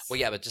happens. Well,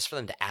 yeah, but just for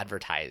them to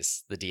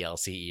advertise the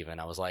DLC even,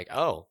 I was like,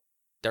 oh,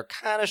 they're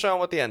kind of showing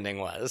what the ending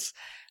was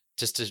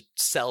just to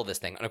sell this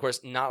thing. And of course,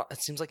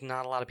 it seems like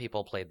not a lot of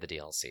people played the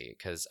DLC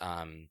because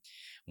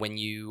when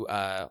you,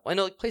 I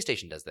know like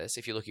PlayStation does this.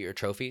 If you look at your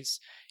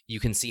trophies, you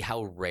can see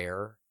how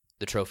rare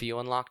the trophy you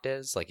unlocked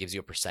is. Like gives you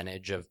a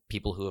percentage of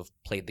people who have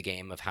played the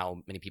game of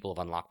how many people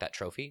have unlocked that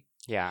trophy.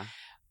 Yeah.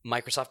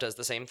 Microsoft does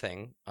the same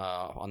thing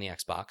on the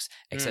Xbox,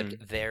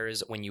 except there's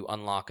when you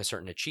unlock a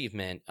certain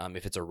achievement,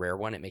 if it's a rare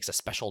one, it makes a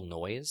special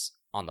noise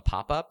on the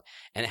pop-up,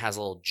 and it has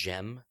a little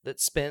gem that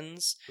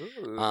spins.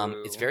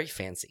 Ooh. It's very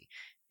fancy,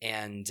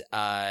 and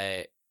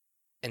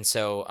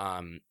so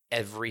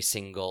every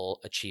single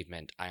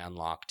achievement I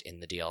unlocked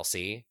in the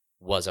DLC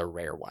was a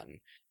rare one,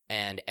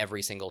 and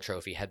every single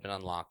trophy had been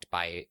unlocked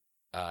by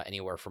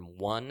anywhere from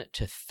 1%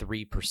 to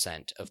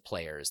 3% of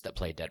players that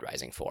played Dead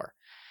Rising 4.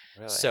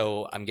 Really?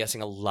 So I'm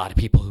guessing a lot of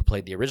people who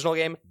played the original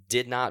game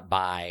did not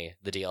buy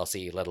the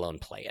DLC, let alone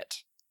play it.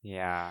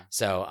 Yeah.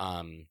 So,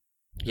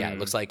 yeah, it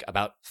looks like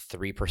about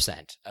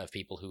 3% of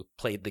people who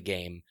played the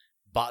game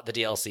bought the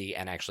DLC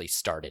and actually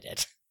started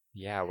it.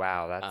 Yeah,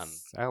 wow.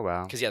 That's oh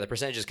well. Because yeah, the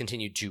percentages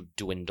continued to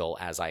dwindle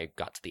as I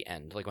got to the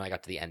end. Like when I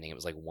got to the ending, it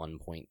was like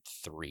 1.3%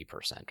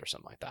 or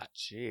something like that.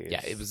 Jeez.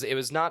 Yeah, it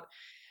was not.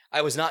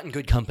 I was not in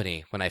good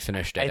company when I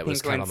finished it. It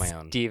was kind of on my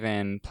own.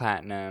 Steven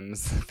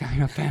Platinum's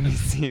Final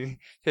Fantasy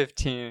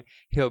 15,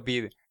 he'll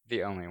be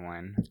the only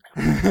one.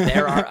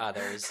 There are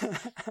others,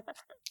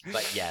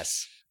 but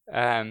yes.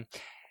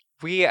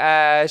 We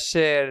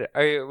should.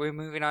 Are we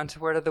moving on to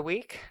Word of the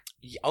Week?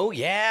 Oh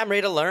yeah, I'm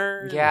ready to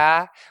learn.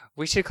 Yeah,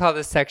 we should call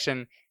this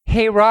section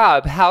 "Hey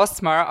Rob, how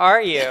smart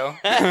are you?"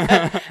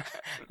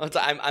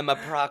 I'm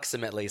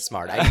approximately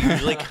smart. I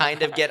usually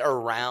kind of get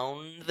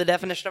around the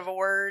definition of a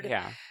word.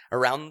 Yeah.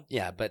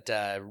 But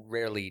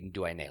rarely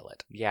do I nail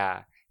it.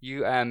 Yeah.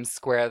 You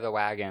square the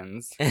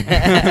wagons.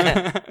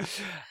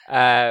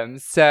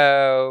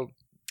 So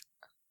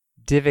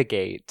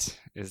divagate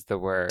is the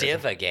word.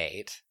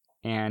 Divagate.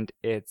 And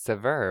it's a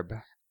verb.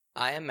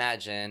 I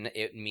imagine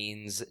it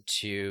means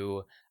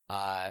to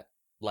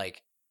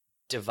like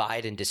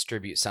divide and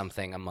distribute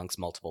something amongst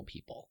multiple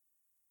people.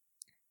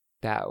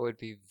 That would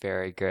be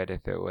very good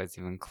if it was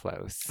even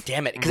close.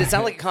 Damn it, because it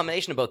sounded like a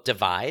combination of both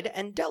divide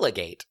and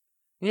delegate.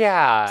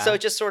 Yeah. So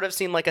it just sort of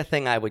seemed like a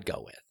thing I would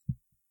go with.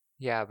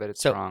 Yeah, but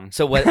it's wrong.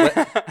 So what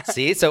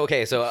see? So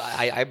okay, so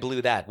I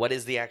blew that. What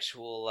is the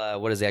actual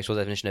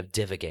definition of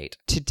divagate?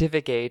 To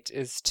divagate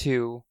is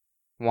to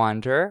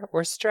wander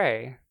or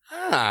stray.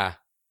 Ah.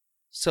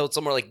 So it's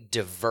more like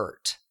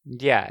divert.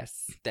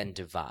 Yes. Than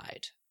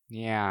divide.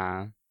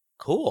 Yeah.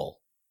 Cool.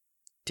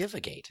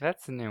 Divagate.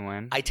 That's a new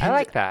one. I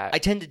like that. I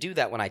tend to do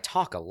that when I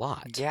talk a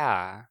lot.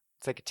 Yeah.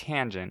 It's like a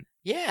tangent.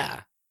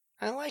 Yeah.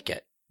 I like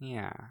it.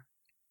 Yeah.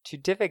 To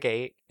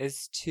divagate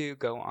is to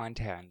go on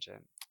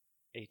tangent.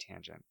 A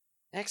tangent.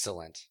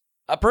 Excellent.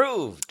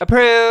 Approved.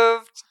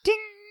 Approved. Ding.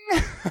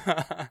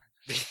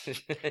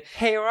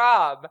 Hey,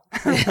 Rob.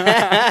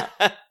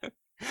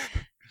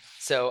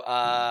 So,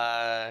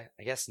 I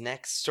guess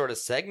next sort of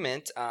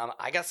segment,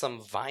 I got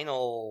some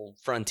Vinyl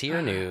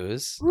Frontier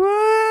news.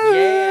 Woo!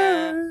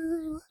 Yeah.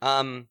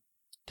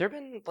 There have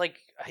been, like,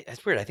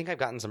 it's weird. I think I've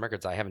gotten some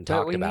records I haven't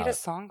talked about. But we need a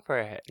song for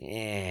it.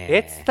 Yeah.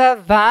 It's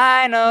the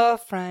Vinyl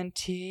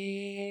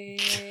Frontier.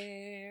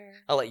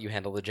 I'll let you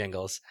handle the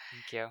jingles.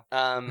 Thank you.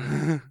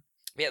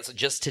 Yeah, so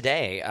just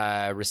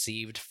today,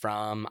 received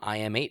from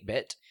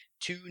iam8bit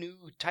 2 new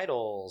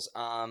titles.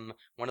 One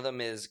of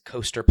them is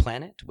Coaster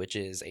Planet, which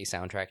is a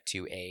soundtrack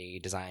to a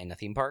Design a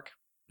Theme Park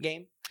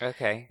game.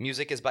 Okay.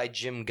 Music is by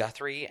Jim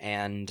Guthrie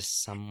and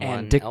someone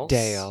and Dick else.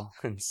 Dale.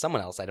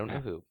 Someone else, I don't know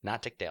who.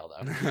 Not Dick Dale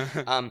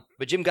though.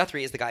 But Jim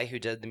Guthrie is the guy who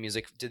did the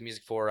music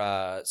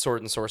for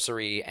Sword and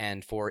Sorcery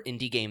and for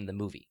Indie Game the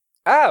Movie.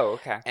 Oh,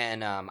 okay.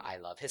 And I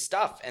love his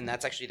stuff, and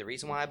that's actually the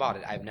reason why I bought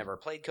it. I've never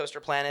played Coaster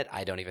Planet.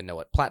 I don't even know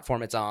what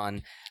platform it's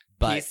on.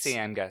 But PC,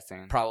 I'm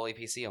guessing. Probably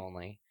PC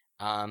only.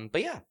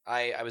 But yeah,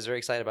 I was very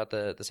excited about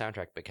the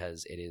soundtrack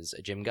because it is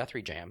a Jim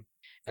Guthrie jam.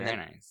 And Very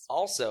then nice.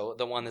 also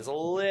the one that's a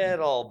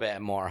little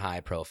bit more high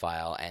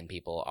profile and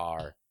people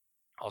are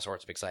all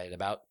sorts of excited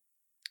about.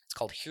 It's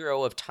called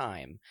Hero of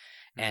Time,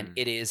 and Mm.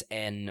 it is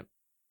an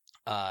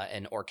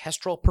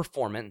orchestral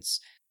performance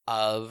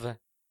of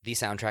the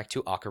soundtrack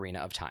to Ocarina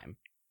of Time.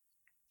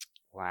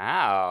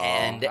 Wow.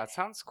 And- that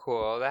sounds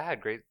cool. That had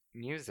great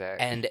music.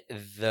 And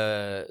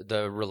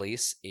the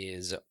release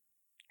is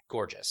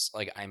gorgeous.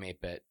 Like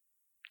iam8bit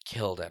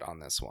killed it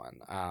on this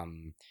one.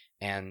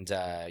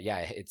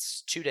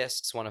 It's 2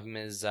 discs. One of them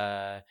is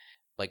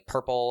like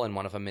purple and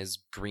one of them is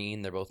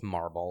green. They're both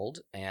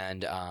marbled.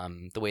 And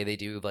the way they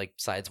do like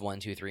sides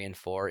 1, 2, 3, and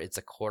 4, it's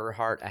a quarter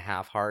heart, a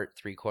half heart,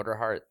 3/4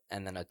 heart,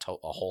 and then a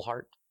whole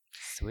heart.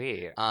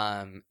 Sweet.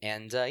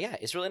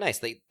 It's really nice.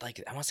 They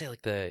like I want to say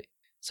like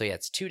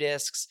it's 2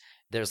 discs.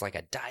 There's like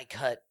a die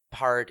cut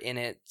part in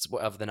it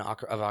of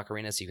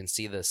Ocarina, so you can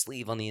see the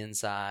sleeve on the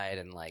inside,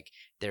 and like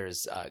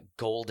there's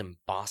gold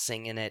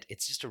embossing in it.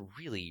 It's just a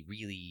really,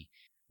 really,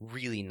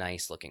 really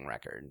nice looking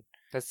record.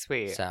 That's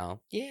sweet.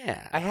 So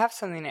yeah, I have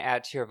something to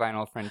add to your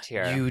vinyl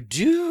frontier. You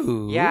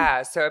do?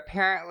 Yeah. So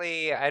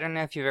apparently, I don't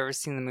know if you've ever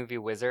seen the movie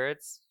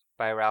Wizards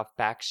by Ralph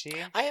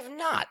Bakshi. I have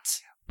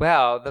not.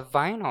 Well, the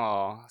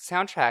vinyl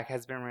soundtrack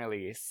has been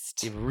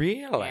released.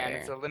 Really? And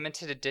it's a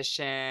limited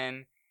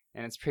edition,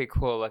 and it's pretty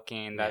cool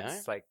looking.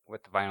 That's like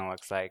what the vinyl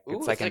looks like. Ooh,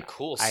 it's like a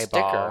cool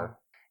eyeball. sticker.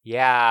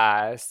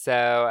 Yeah,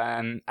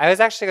 so I was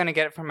actually going to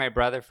get it for my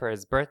brother for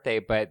his birthday,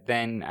 but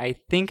then I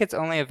think it's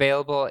only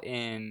available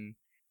in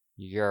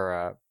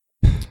Europe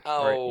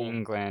or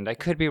England. I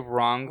could be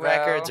wrong, though.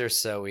 Records are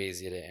so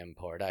easy to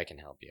import. I can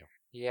help you.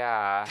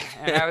 Yeah,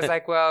 and I was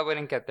like, well, I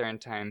wouldn't get there in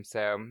time,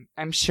 so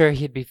I'm sure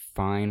he'd be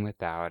fine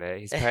without it.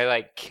 He's probably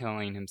like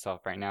killing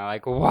himself right now,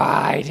 like,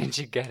 why didn't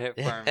you get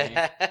it for me?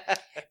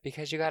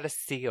 Because you got a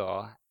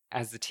seal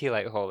as the tea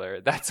light holder.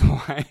 That's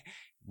why.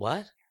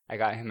 What? I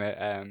got him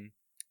a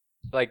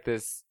like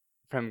this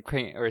from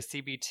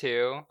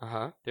CB2.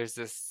 Uh-huh. There's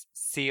this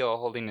seal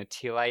holding a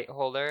tea light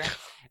holder,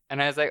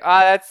 and I was like, oh,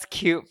 that's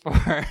cute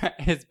for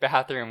his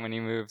bathroom when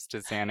he moves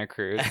to Santa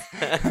Cruz.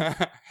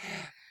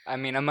 I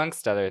mean,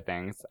 amongst other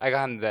things, I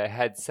got him the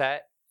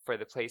headset for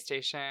the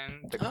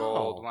PlayStation, the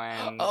gold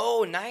one.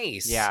 Oh,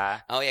 nice.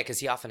 Yeah. Oh, yeah, because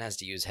he often has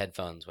to use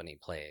headphones when he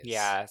plays.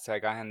 Yeah, so I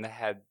got him the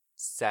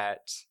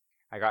headset.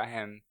 I got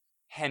him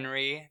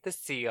Henry the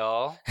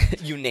seal.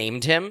 You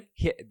named him?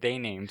 They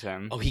named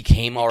him. Oh, he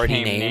came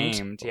already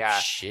named? Yeah.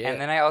 Oh, shit.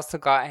 And then I also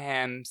got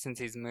him, since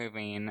he's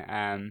moving,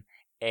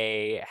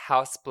 a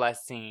house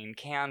blessing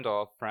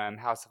candle from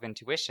House of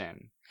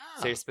Intuition.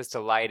 So you're supposed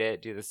to light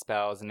it, do the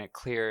spells, and it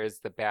clears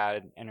the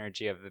bad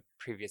energy of the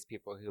previous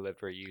people who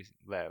lived where you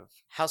live.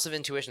 House of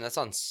Intuition, that's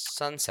on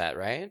Sunset,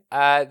 right?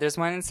 There's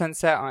one in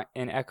Sunset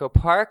in Echo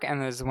Park,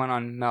 and there's one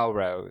on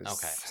Melrose.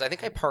 Okay. So I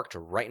think I parked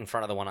right in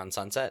front of the one on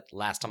Sunset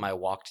last time I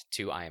walked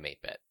to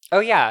iam8bit. Oh,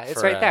 yeah.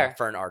 It's right there.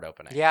 For an art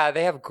opening. Yeah,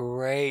 they have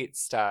great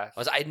stuff.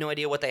 I had no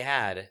idea what they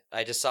had.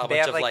 I just saw a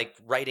bunch of like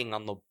writing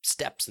on the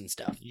steps and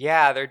stuff.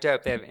 Yeah, they're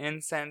dope. They have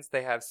incense,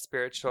 they have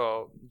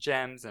spiritual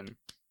gems and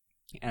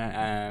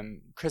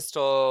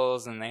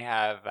crystals, and they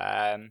have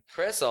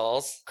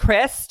crystals.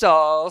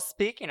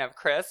 Speaking of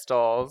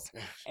crystals,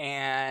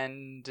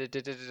 and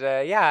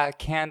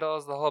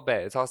candles, the whole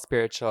bit. It's all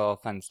spiritual,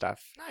 fun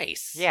stuff.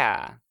 Nice.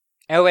 Yeah.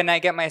 Oh, and I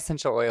get my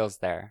essential oils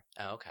there.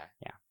 Oh, okay.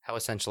 Yeah. How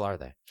essential are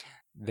they?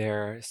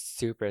 They're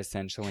super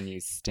essential when you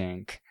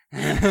stink.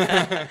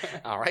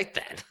 All right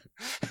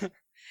then.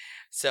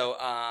 So,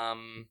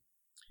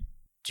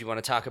 do you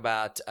want to talk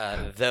about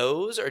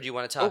those, or do you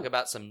want to talk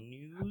about some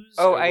news?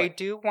 Oh, I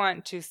do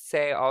want to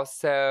say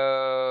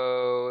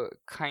also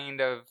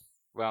kind of,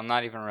 well,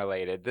 not even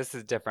related. This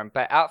is different,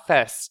 but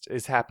Outfest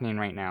is happening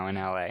right now in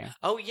LA.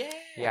 Oh, yeah.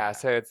 Yeah,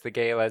 so it's the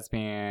gay,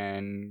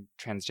 lesbian,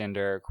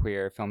 transgender,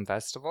 queer film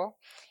festival.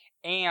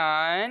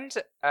 And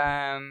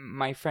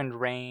my friend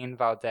Rain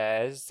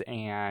Valdez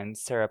and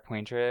Sarah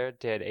Pointer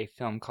did a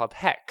film called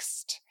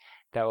Hexed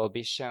that will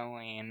be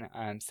showing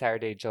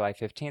Saturday, July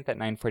 15th at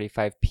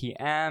 9:45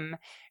 p.m.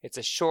 It's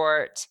a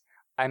short.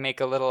 I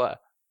make a little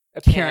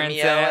appearance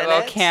in it, a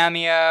little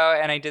cameo,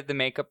 and I did the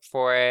makeup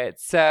for it.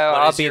 So I'll be there.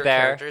 What is your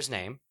character's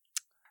name?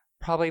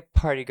 Probably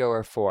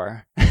Partygoer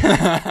 4.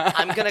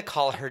 I'm going to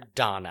call her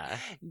Donna.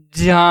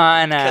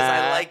 Donna. Because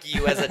I like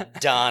you as a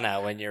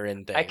Donna when you're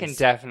in things. I can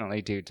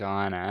definitely do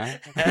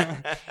Donna.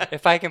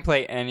 If I can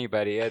play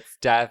anybody, it's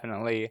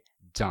definitely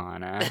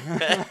Donna.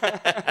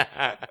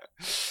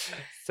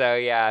 So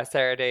yeah,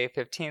 Saturday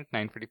 15th,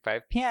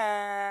 9:45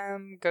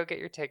 p.m. Go get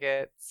your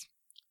tickets.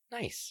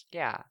 Nice.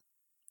 Yeah.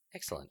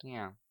 Excellent.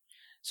 Yeah.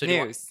 So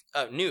news.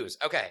 News.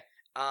 Okay.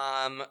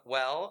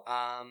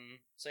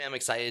 So I'm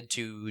excited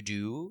to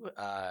do,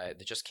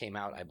 that just came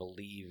out, I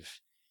believe,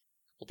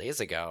 a couple days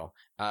ago.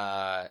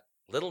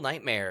 Little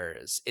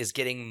Nightmares is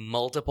getting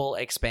multiple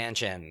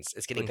expansions.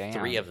 It's getting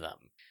 3 of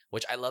them,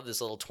 which I love.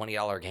 This little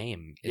 $20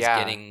 game is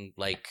getting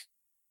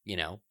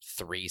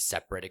 3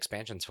 separate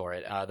expansions for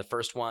it. The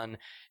first one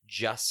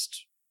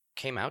just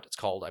came out. It's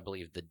called, I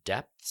believe, The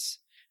Depths.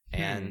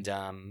 And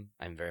I'm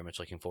very much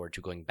looking forward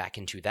to going back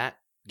into that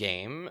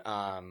game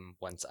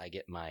once I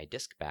get my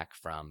disc back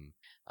from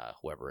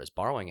whoever is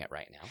borrowing it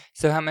right now.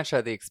 So how much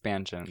are the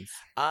expansions?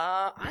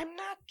 I'm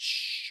not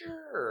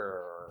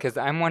sure. Because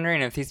I'm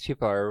wondering if these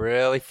people are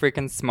really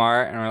freaking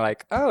smart and are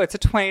like, oh, it's a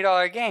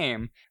 $20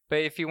 game. But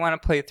if you want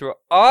to play through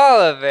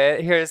all of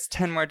it, here's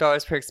 $10 more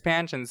per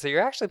expansion. So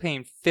you're actually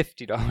paying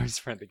 $50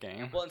 for the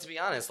game. Well, and to be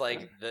honest,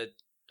 like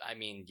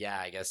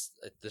I guess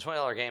the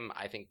 $20 game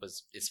I think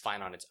is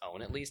fine on its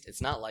own. At least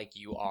it's not like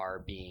you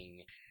are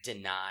being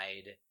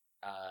denied,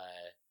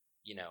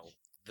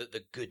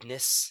 the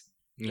goodness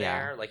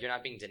there. Like you're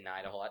not being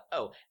denied a whole lot.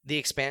 Oh, the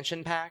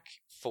expansion pack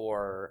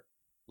for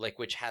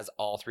which has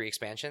all 3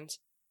 expansions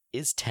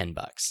is $10.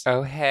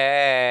 Oh,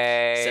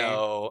 hey.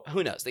 So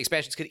who knows? The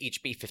expansions could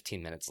each be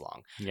 15 minutes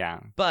long. Yeah.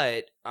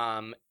 But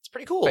it's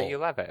pretty cool. But you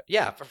love it.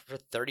 Yeah, for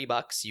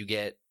 $30 you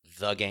get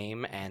the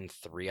game and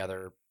 3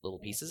 other little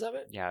pieces of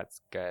it. Yeah,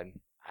 it's good.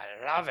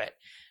 I love it.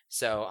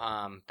 So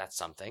that's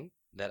something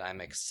that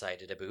I'm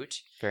excited about.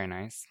 Very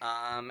nice.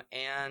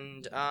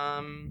 And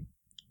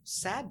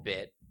sad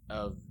bit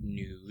of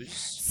news.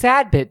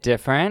 Sad bit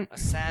different. A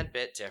sad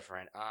bit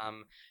different.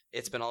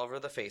 It's been all over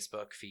the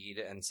Facebook feed,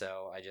 and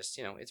so I just,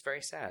 it's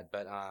very sad.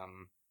 But I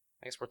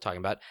guess we're talking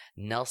about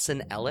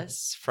Nelson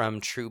Ellis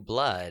from True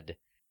Blood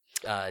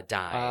died.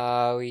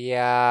 Oh,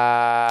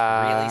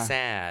 yeah. Really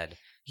sad.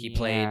 He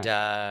played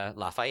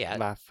Lafayette.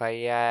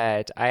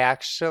 Lafayette. I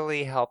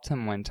actually helped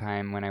him one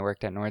time when I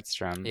worked at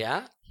Nordstrom.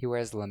 Yeah? He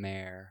wears La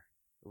Mer.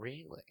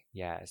 Really?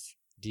 Yes.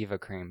 Diva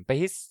cream. But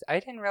I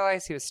didn't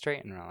realize he was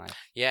straight in real life.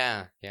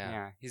 Yeah.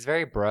 He's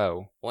very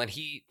bro. Well, and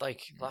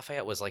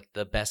Lafayette was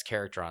the best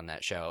character on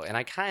that show, and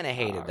I kind of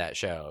hated that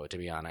show, to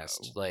be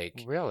honest.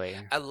 Really?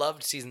 I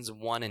loved seasons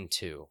 1 and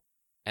 2,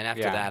 and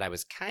after that, I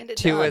was kind of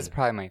 2 done. was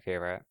probably my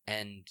favorite.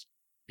 And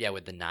yeah,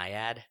 with the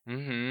Naiad.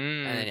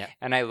 Mm-hmm.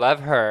 And I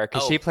love her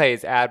because she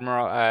plays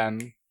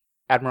Admiral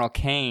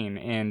Kane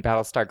in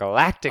Battlestar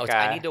Galactica. Oh,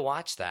 I need to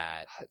watch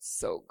that. Oh, it's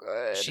so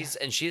good.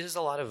 She does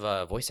a lot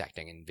of voice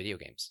acting in video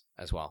games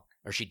as well,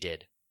 or she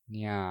did.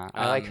 Yeah,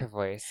 I like her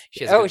voice.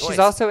 She has a good voice. She's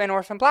also in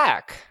Orphan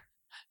Black.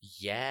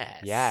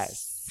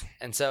 Yes.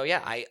 And so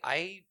yeah,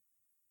 I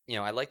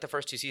liked the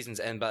first 2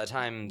 seasons, and by the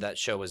time that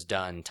show was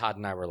done, Todd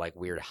and I were like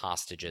weird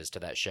hostages to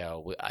that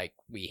show.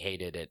 We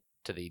hated it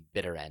to the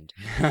bitter end,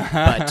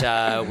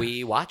 but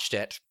we watched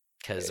it.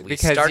 Because we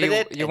started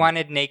it. You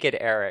wanted Naked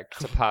Eric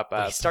to pop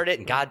up. We started it,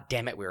 and god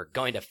damn it, we were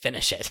going to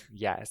finish it.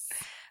 Yes.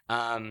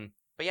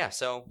 But yeah,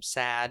 so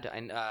sad.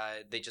 And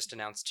they just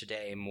announced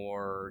today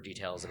more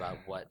details about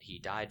what he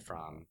died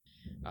from.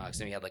 Because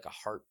he had a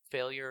heart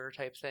failure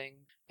type thing.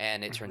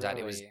 And it turns out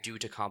it was due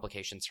to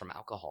complications from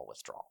alcohol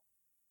withdrawal.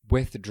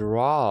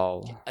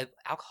 Withdrawal?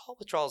 Alcohol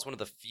withdrawal is one of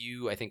the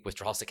few, I think,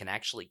 withdrawals that can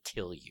actually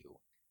kill you.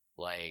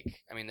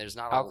 There's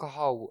not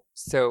alcohol.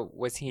 So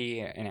was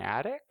he an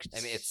addict?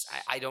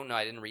 I don't know.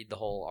 I didn't read the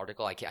whole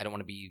article. I don't want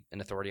to be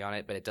an authority on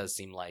it, but it does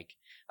seem like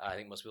I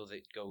think most people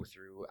that go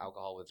through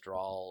alcohol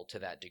withdrawal to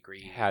that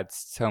degree had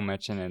so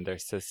much in their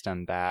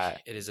system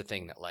that it is a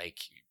thing that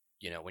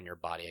when your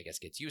body, I guess,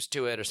 gets used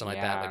to it or something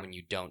like that. When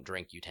you don't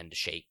drink, you tend to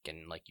shake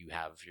and you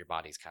have your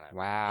body's kind of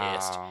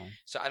pissed.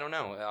 So I don't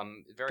know.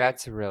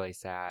 That's really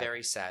sad.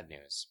 Very sad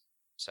news.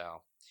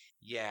 So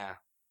yeah,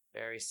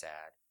 very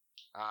sad.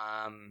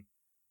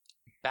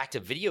 Back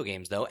to video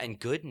games though, and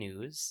good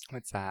news.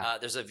 What's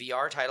that? There's a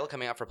VR title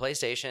coming out for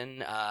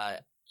PlayStation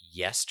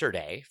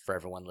yesterday for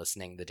everyone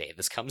listening the day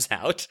this comes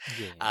out.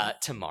 Yeah.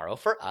 Tomorrow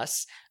for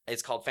us.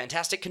 It's called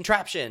Fantastic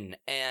Contraption,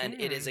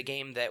 and it is a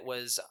game that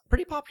was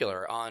pretty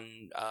popular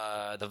on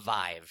the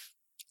Vive.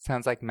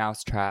 Sounds like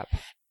Mousetrap.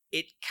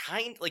 It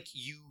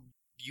you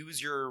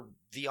use your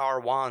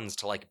VR wands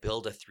to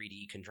build a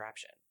 3D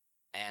contraption.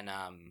 And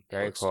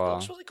very cool. It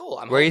looks really cool.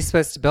 Where are you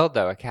supposed to build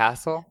though? A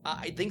castle?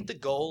 I think the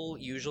goal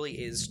usually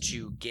is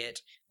to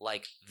get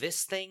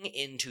this thing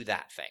into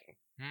that thing,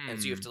 and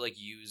so you have to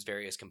use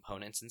various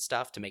components and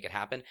stuff to make it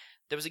happen.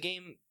 There was a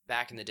game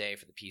back in the day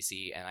for the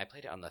PC, and I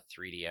played it on the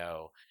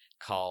 3DO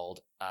called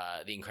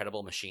The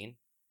Incredible Machine,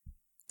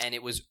 and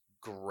it was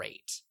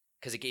great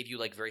because it gave you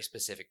very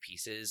specific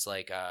pieces,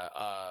 like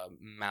a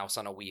mouse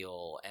on a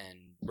wheel and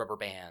rubber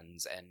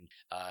bands and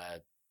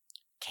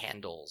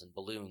candles and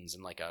balloons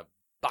and a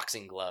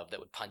boxing glove that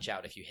would punch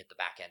out if you hit the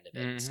back end of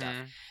it and stuff.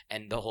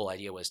 And the whole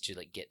idea was to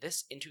get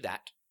this into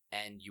that,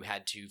 and you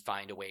had to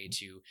find a way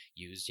to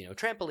use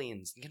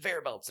trampolines and conveyor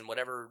belts and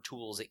whatever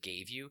tools it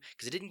gave you,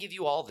 because it didn't give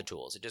you all the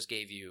tools. It just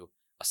gave you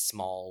a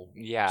small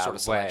sort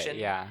of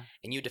selection,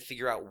 and you had to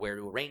figure out where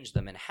to arrange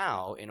them and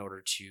how in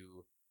order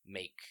to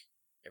make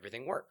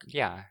everything work.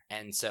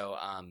 And so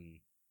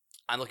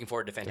I'm looking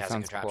forward to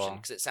Fantastic Contraption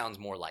because it sounds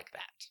more like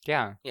that.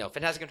 Yeah.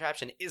 Fantastic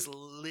Contraption is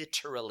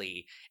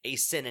literally a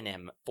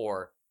synonym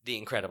for The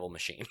Incredible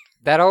Machine.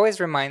 That always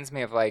reminds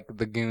me of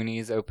the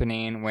Goonies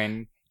opening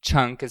when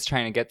Chunk is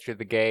trying to get through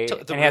the gate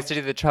and he has to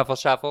do the truffle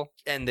shuffle.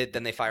 And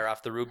then they fire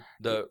off the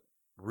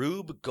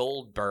Rube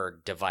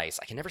Goldberg device.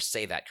 I can never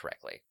say that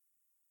correctly.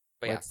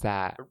 But what's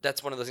that?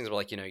 That's one of those things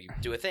where you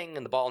do a thing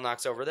and the ball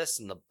knocks over this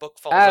and the book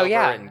falls over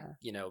and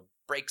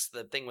breaks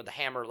the thing with the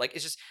hammer. Like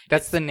it's just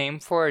That's the name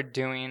for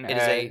doing it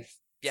is a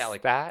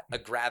like that? a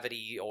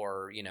gravity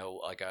or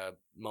like a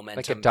momentum,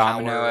 Like a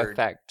domino powered,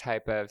 effect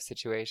type of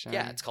situation.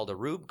 Yeah, it's called a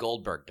Rube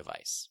Goldberg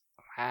device.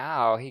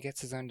 Wow, he gets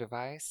his own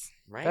device.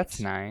 Right, That's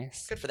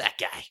nice. Good for that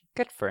guy.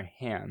 Good for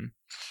him.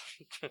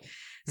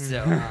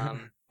 So,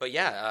 but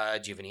yeah,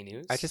 do you have any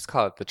news? I just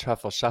call it the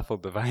truffle shuffle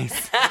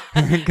device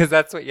because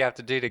that's what you have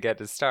to do to get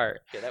to start.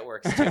 Yeah, that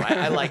works too.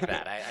 I like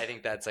that. I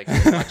think that's like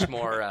much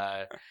more,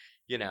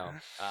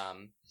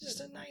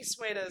 just a nice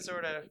way to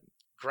sort of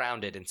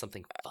ground it in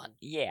something fun.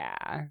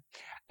 Yeah.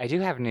 I do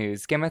have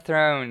news. Game of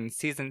Thrones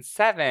Season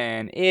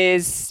 7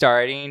 is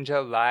starting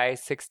July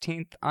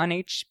 16th on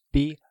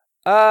HBO.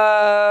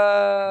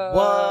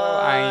 What?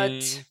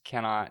 I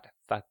cannot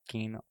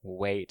fucking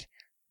wait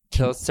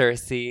till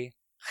Cersei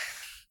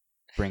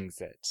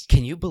brings it.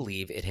 Can you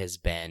believe it has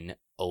been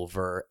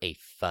over a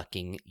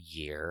fucking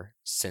year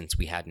since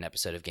we had an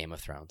episode of Game of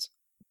Thrones?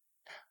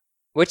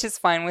 Which is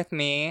fine with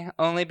me,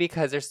 only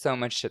because there's so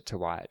much shit to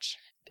watch.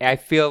 I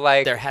feel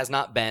like There has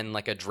not been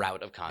like a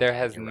drought of content. there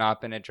has You're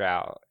not been a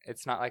drought.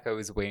 It's not like I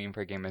was waiting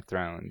for Game of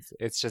Thrones.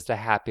 It's just a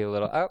happy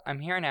little, oh, I'm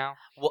here now.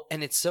 Well,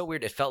 and it's so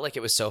weird. It felt like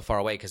it was so far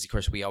away because, of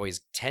course, we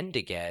always tend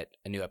to get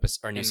a new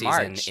episode or new In season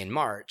March. in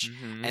March.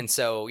 Mhm. And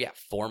so,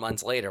 4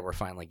 months later, we're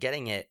finally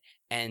getting it.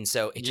 And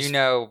so it just, You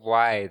know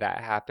why that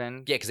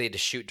happened? because they had to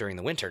shoot during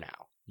the winter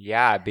now.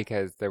 Yeah,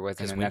 because there wasn't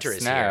 'Cause enough winter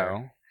is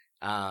snow.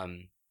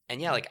 And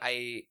like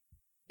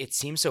it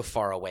seems so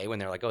far away when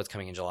they're like, oh, it's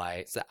coming in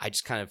July. So I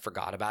just kind of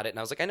forgot about it. And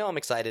I was like, I know I'm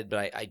excited,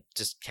 but I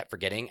just kept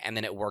forgetting. And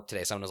then at work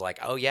today, someone was like,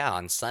 oh, yeah,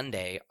 on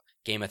Sunday,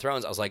 Game of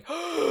Thrones. I was like,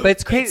 But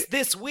it's crazy. It's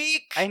this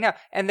week. I know.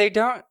 And they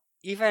don't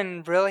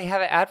even really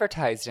have it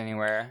advertised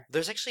anywhere.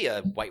 There's actually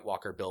a White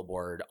Walker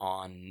billboard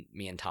on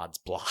me and Todd's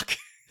block.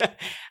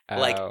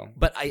 Oh.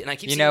 But I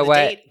keep You seeing know the what?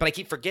 date, but I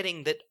keep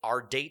forgetting that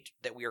our date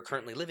that we are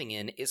currently living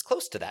in is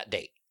close to that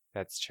date.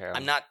 That's true.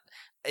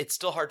 It's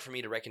still hard for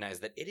me to recognize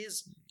that it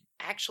is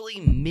actually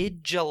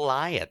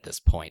mid-July at this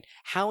point.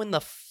 How in the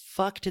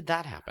fuck did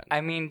that happen? I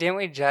mean, didn't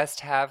we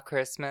just have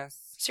Christmas?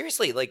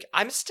 Seriously, like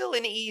I'm still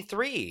in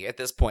E3 at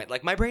this point.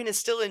 Like my brain is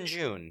still in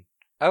June.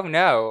 Oh,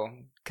 no.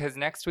 Because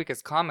next week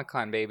is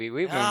Comic-Con, baby.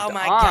 We've moved on. Oh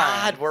my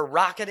god, we're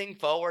rocketing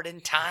forward in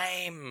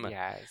time.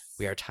 Yes.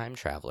 We are time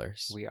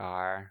travelers. We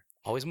are.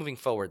 Always moving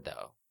forward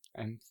though.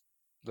 I'm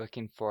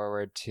looking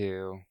forward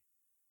to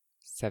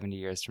 70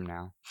 years from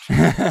now.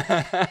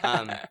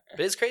 But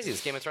it's crazy.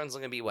 This Game of Thrones is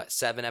going to be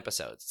 7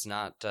 episodes. It's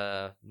not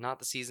the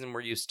season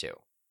we're used to.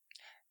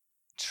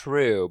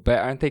 True, but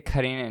aren't they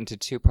cutting it into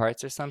 2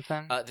 parts or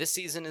something? This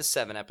season is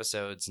 7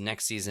 episodes.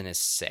 Next season is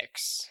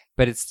 6.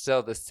 But it's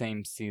still the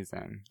same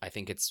season. I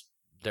think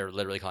they're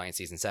literally calling it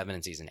season 7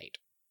 and season 8.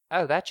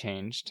 Oh, that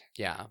changed.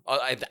 Yeah,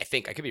 I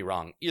think I could be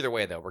wrong. Either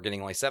way, though, we're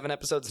getting only 7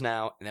 episodes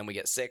now, and then we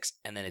get 6,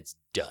 and then it's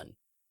done.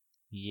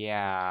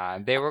 Yeah,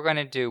 they were going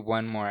to do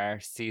one more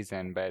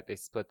season, but they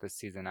split the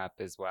season up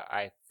is what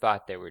I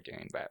thought they were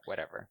doing, but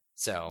whatever.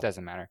 So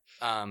Doesn't matter.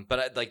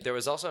 but there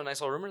was also a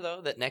nice little rumor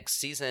though that next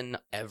season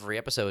every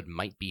episode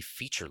might be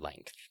feature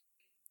length.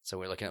 So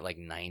we're looking at like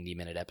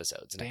 90-minute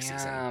episodes next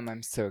season. Damn,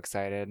 I'm so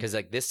excited. Because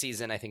like this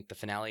season, I think the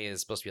finale is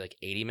supposed to be like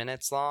 80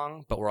 minutes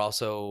long, but we're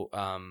also,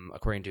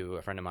 according to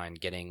a friend of mine,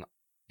 getting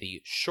the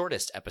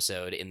shortest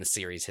episode in the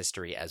series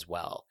history as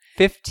well.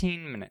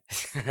 15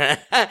 minutes.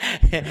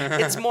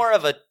 It's more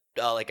of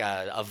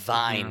a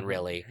vine,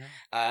 really.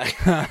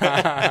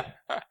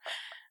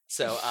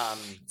 So,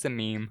 It's a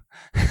meme.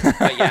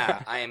 but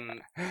yeah,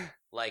 I'm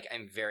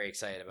very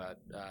excited about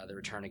the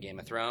return of Game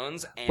of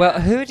Thrones. And,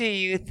 Well, who do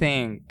you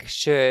think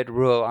should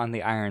rule on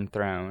the Iron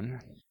Throne?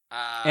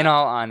 In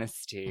all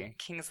honesty,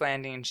 King's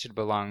Landing should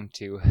belong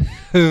to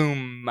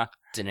whom?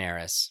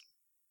 Daenerys.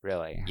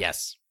 Really?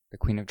 Yes. The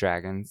Queen of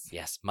Dragons?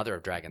 Yes. Mother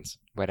of Dragons.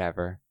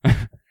 Whatever.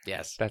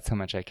 Yes. That's how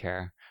much I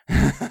care.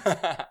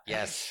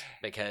 Yes.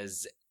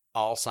 Because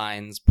all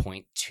signs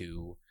point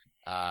to.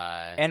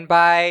 And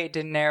by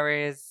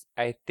Daenerys,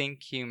 I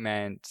think you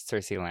meant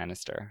Cersei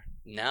Lannister.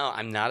 No,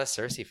 I'm not a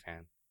Cersei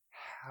fan.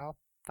 How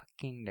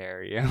fucking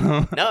dare you?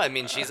 No, I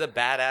mean she's a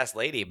badass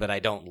lady, but I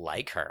don't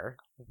like her.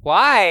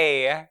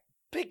 Why?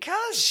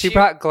 Because She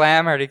brought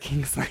glamour to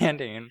King's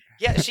Landing.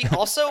 Yeah, she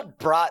also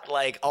brought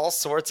like all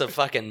sorts of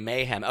fucking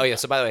mayhem. Oh yeah,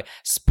 so by the way,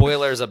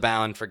 spoilers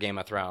abound for Game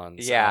of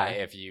Thrones. Yeah.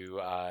 If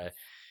you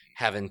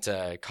haven't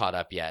caught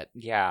up yet.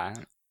 Yeah.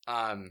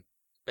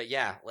 But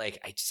yeah, like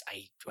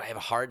I have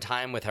a hard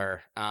time with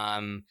her.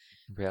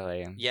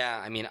 Really?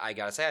 Yeah, I mean, I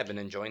gotta say I've been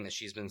enjoying that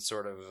she's been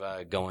sort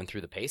of going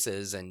through the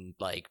paces, and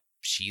like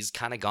she's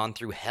kind of gone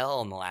through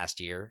hell in the last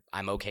year.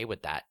 I'm okay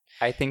with that.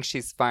 I think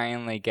she's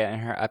finally getting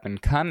her up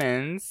and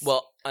comings.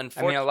 Well, I mean, a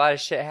unfortunately, lot of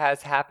shit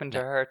has happened to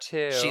her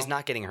too. she's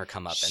not getting her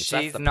comeuppance. She's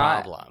That's the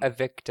not problem. a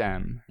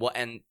victim. Well,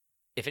 and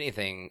if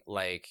anything,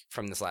 like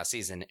from this last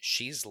season,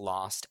 she's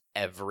lost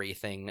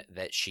everything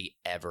that she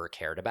ever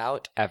cared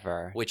about.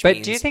 Ever. Which but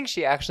means do you think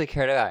she actually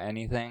cared about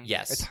anything?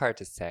 Yes. It's hard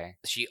to say.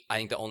 I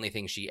think the only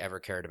thing she ever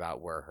cared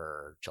about were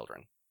her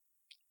children.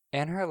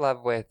 And her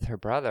love with her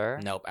brother.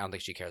 Nope, I don't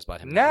think she cares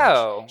about him. that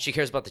No. much. She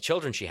cares about the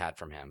children she had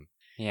from him.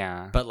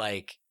 Yeah. But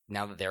like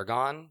now that they're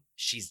gone,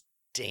 she's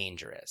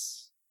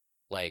dangerous.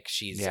 Like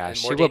she's Yeah, more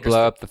she will dangerous blow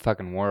than- up the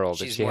fucking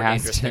world if She's she more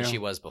has dangerous to. than she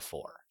was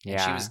before. And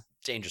she Yeah. was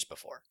dangerous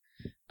before.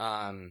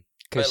 Because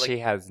but, like, she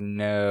has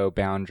no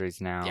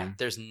boundaries now. yeah,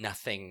 there's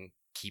nothing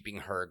keeping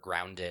her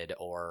grounded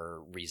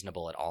or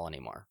reasonable at all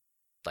anymore.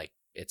 Like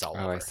it's all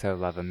Oh, over. I so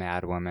love a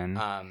mad woman.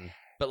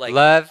 But like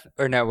Love,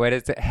 or no, what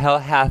is it? Hell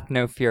hath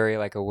no fury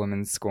like a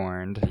woman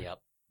scorned. Yep.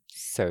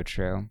 So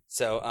true.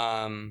 So,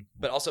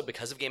 but also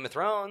because of Game of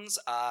Thrones,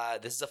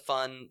 this is a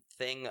fun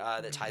thing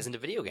that ties into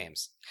video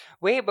games.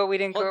 Wait, but we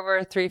didn't Well- go over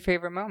our 3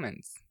 favorite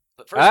moments.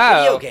 But first, Oh.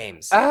 video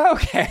games. Oh,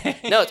 okay.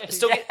 No, it's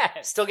still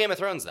Yes. still Game of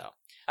Thrones though.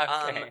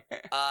 Okay.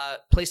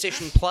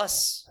 PlayStation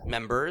Plus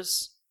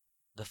members,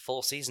 the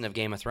full season of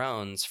Game of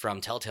Thrones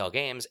from Telltale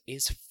Games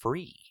is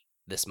free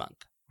this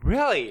month.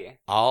 Really?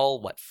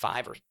 All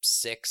 5 or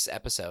 6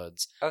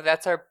 episodes. Oh,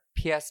 that's our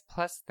PS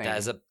Plus thing. That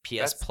is a PS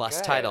That's Plus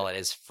good. title. It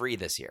is free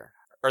this year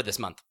or this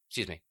month.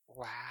 Excuse me.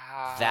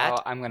 Wow.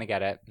 That- I'm gonna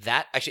get it.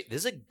 That actually,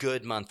 this is a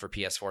good month for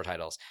PS4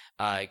 titles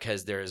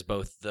because there's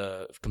both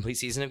the complete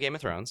season of Game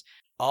of Thrones,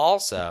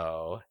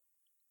 also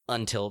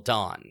Until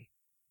Dawn,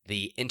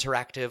 the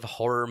interactive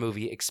horror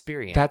movie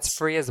experience. That's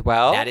free as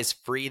well. That is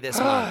free this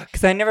month.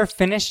 Because I never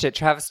finished it.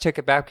 Travis took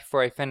it back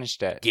before I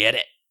finished it. Get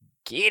it.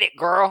 Get it,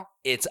 girl.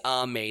 It's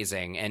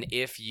amazing. And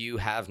if you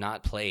have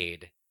not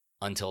played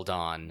Until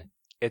Dawn,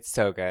 It's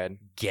so good.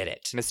 get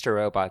it. Mr.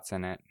 Robot's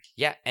in it.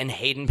 Yeah, and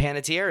Hayden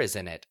Panettiere is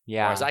in it.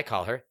 Yeah. Or as I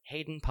call her,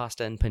 Hayden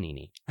Pasta and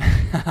Panini.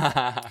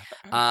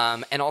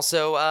 And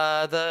also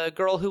the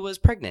girl who was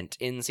pregnant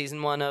in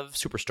season 1 of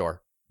Superstore.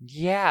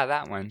 Yeah,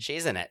 that one.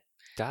 She's in it.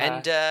 Duh.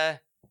 And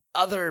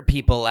other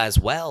people as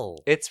well.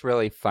 It's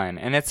really fun.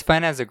 And it's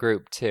fun as a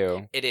group,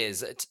 too. It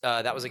is.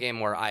 That was a game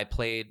where I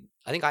played.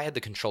 I think I had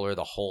the controller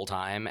the whole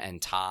time,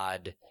 and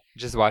Todd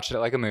Just watched it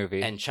like a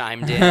movie. and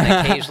chimed in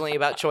occasionally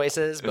about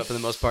choices, but for the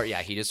most part,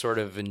 yeah, he just sort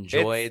of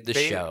enjoyed the It's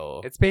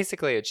show. It's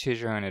basically a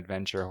choose your own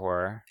adventure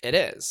horror. It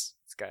is,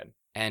 It's good.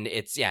 and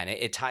it's and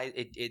it ties.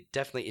 It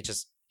definitely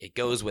it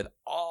goes with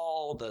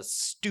all the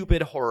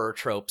stupid horror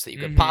tropes that you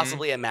could Mhm.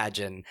 possibly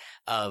imagine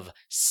of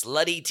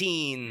slutty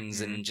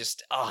teens Mhm. and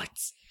just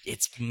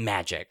it's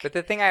magic. But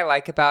the thing I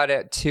like about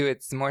it, too,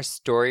 it's more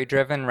story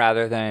driven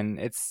rather than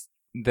it's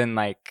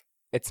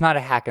not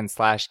a hack and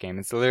slash game.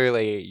 It's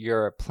literally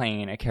you're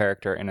playing a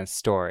character in a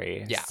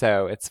story. Yeah.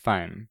 So it's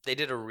fun. They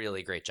did a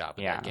really great job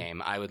with that Yeah.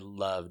 game. I would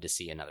love to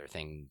see another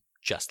thing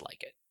just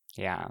like it.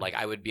 Yeah. Like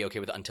I would be okay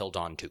with Until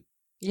Dawn 2.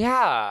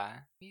 Yeah.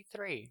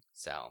 Me3.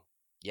 So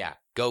yeah,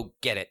 go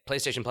get it.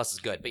 PlayStation Plus is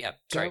good, but yeah,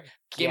 sorry. Go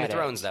Game of get it.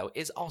 Thrones though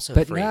is also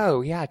But free.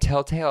 no, yeah,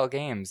 Telltale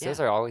Games. Those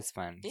Yeah. are always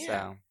fun. Yeah.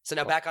 So So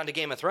now back onto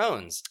Game of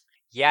Thrones.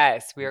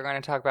 yes, we are going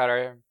to talk about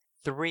our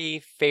 3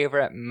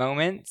 favorite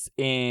moments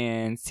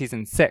in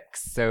season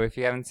 6. So if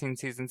you haven't seen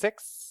season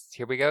 6,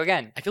 here we go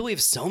again. I feel we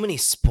have so many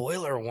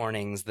spoiler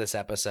warnings this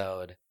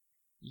episode.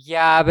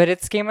 Yeah, but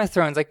it's Game of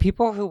Thrones. Like,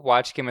 people who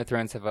watch Game of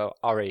Thrones have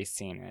already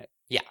seen it.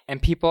 Yeah.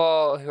 And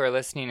people who are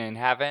listening and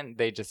haven't,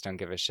 they just don't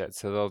give a shit.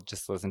 So they'll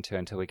just listen to it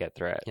until we get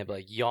through it. Yeah, but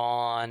like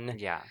yawn.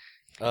 Yeah.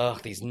 Ugh,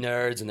 these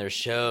nerds and their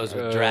shows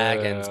with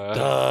dragons.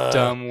 Duh.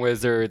 Dumb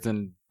wizards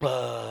and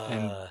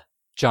Ugh.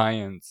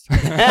 giants.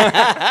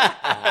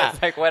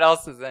 It's like, what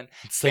else is in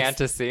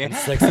fantasy? and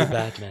sexy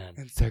Batman.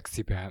 And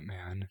sexy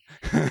Batman.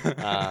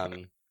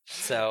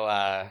 So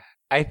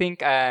I think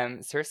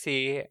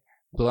Cersei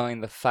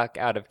blowing the fuck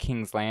out of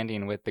King's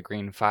Landing with the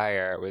green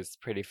fire was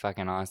pretty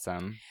fucking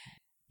awesome.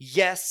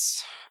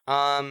 yes.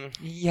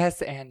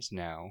 Yes and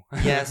no.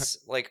 Yes,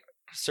 like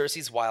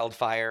Cersei's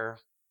wildfire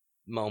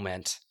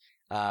moment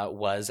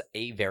was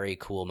a very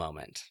cool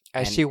moment.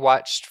 As And- she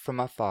watched from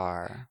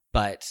afar.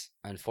 But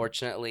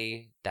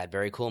unfortunately, that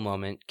very cool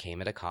moment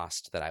came at a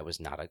cost that I was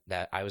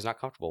not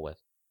comfortable with.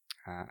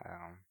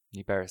 Uh-oh.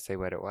 You better say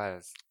what it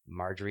was.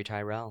 Marjorie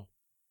Tyrell.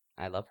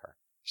 I love her.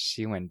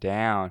 She went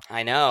down.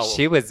 I know.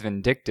 She was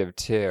vindictive,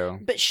 too.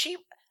 But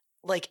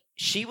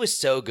she was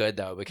so good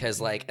though,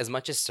 because like as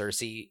much as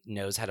Cersei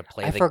knows how to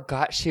play I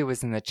forgot she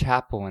was in the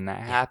chapel when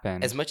that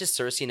happened. as much as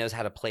Cersei knows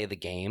how to play the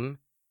game,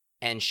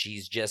 and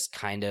she's just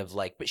kind of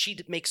like, but she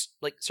makes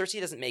like Cersei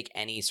doesn't make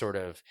any sort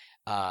of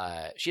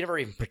she never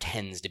even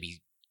pretends to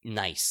be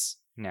nice.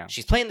 No.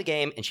 She's playing the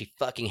game and she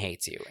fucking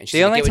hates you, and she's The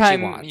gonna only get what she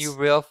time wants.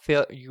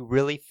 you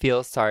really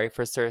feel sorry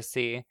for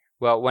Cersei,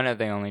 well, one of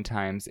the only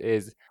times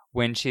is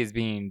when she's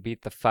being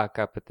beat the fuck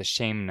up with the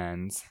shame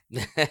nuns.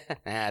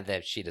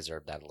 that she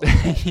deserved that a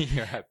little bit.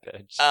 You're a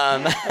bitch.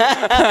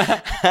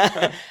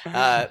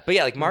 But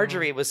yeah, like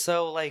Marjorie was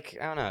so like,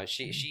 I don't know,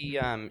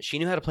 she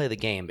knew how to play the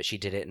game, but she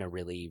did it in a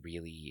really,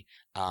 really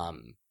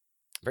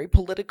very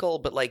political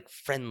but like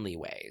friendly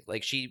way.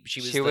 Like she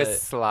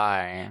was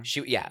sly.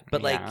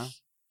 but like Yeah. and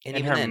And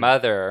even her then,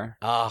 mother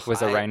oh,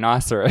 was a I-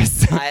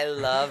 rhinoceros. I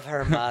love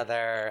her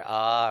mother,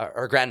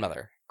 or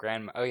grandmother.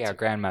 Grandmother. Her That's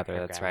grandmother.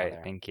 right.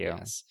 Thank you.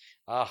 Yes.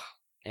 Oh,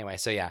 anyway,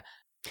 so yeah.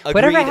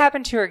 Whatever Agreed.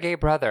 happened to her gay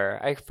brother?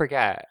 I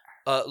forget.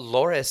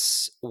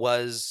 Loris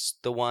was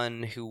the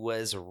one who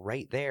was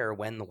right there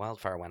when the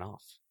wildfire went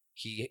off.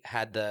 He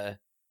had the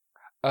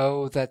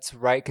Oh, that's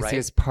right, because he Right?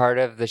 was part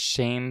of the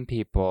shame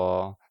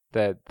people,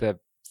 the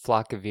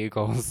flock of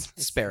eagles.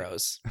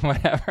 Sparrows.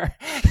 Whatever.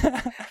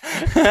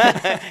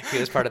 He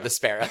was part of the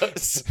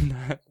sparrows.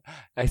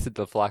 I said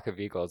the flock of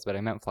eagles, but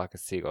I meant flock of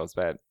seagulls,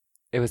 but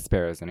it was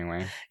sparrows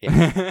anyway.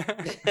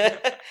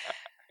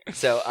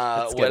 So,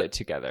 let's get it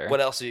together. What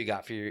else have you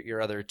got for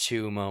your other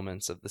 2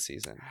 moments of the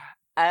season?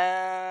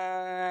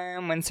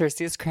 When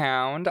Cersei is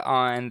crowned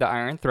on the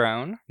Iron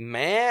Throne.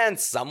 Man,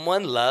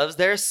 someone loves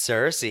their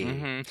Cersei.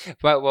 Mm-hmm.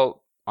 But,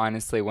 well,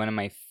 honestly, one of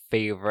my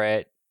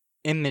favorite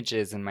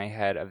images in my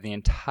head of the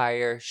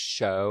entire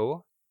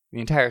show,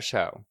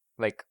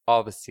 like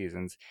all the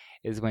seasons,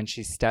 is when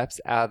she steps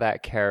out of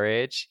that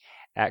carriage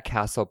at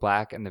Castle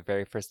Black in the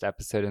very first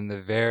episode, in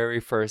the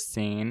very first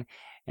scene,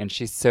 and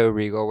she's so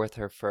regal with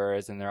her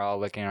furs, and they're all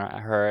looking at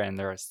her, and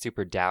they're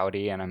super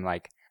dowdy, and I'm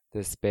like,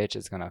 this bitch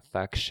is gonna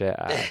fuck shit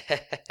up.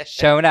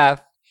 Show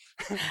enough.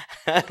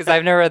 Because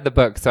I've never read the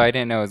book, so I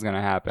didn't know it was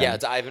gonna happen. Yeah,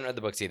 I haven't read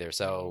the books either,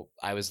 so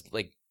I was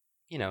like,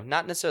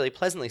 not necessarily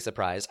pleasantly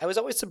surprised. I was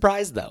always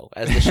surprised, though,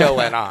 as the show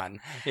went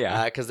on.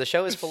 Yeah. Because the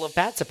show is full of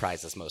bad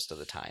surprises most of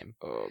the time.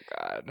 Oh,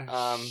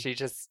 God. She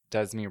just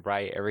does me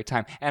right every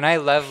time. And I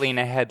love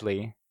Lena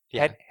Headey.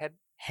 Yeah.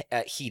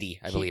 Headey,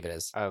 I believe it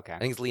is. Okay. I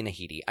think it's Lena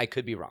Headey. I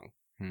could be wrong.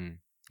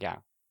 Yeah.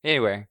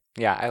 Anyway,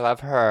 yeah, I love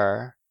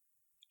her.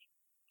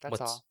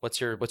 That's all. What's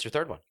your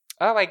third one?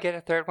 Oh, I get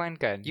a third one?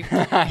 Good. You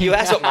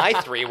asked what my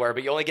 3 were,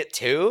 but you only get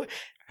 2?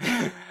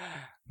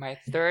 My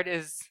third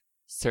is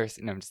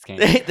Cersei. No, I'm just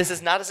kidding. This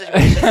is not a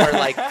situation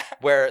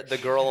where the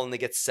girl only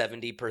gets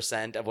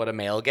 70% of what a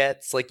male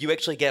gets. Like, you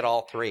actually get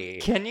all 3.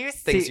 Can you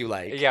see things you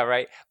like? Yeah,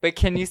 right. But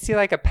can you see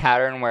like a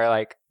pattern where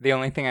like the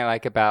only thing I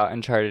like about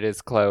Uncharted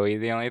is Chloe.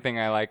 The only thing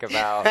I like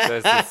about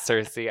this is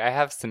Cersei. I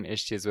have some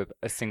issues with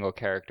a single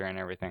character and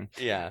everything.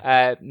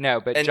 Yeah. No,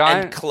 but and, John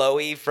and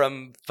Chloe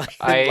from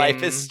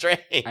Life is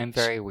Strange. I'm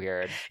very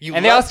weird.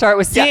 They all start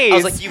with C's. Yeah, I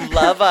was like,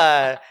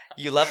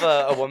 you love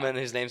a woman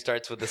whose name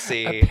starts with a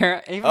C.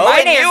 Apparently,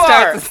 my name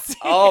starts with C.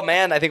 Oh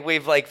man, I think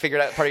we've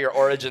figured out part of your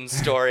origin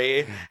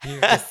story.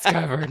 You've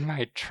discovered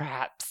my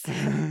traps.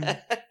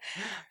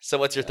 So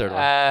what's your third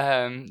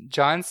one?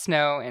 Jon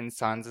Snow and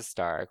Sansa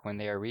Stark, when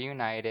they are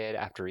reunited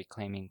after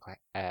reclaiming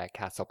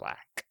Castle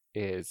Black,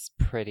 is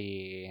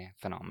pretty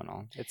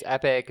phenomenal. It's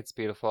epic. It's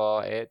beautiful.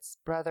 It's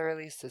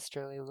brotherly,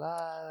 sisterly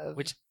love.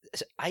 Which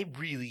I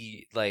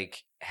really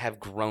have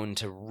grown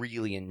to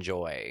really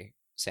enjoy.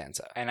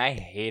 Sansa. And I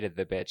hated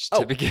the bitch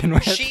to begin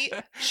with.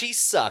 She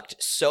sucked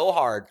so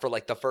hard for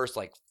the first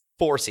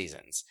 4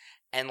 seasons.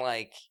 And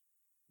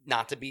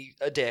not to be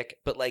a dick,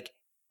 but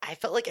I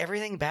felt like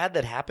everything bad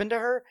that happened to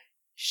her,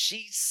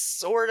 she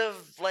sort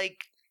of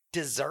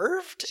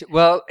deserved.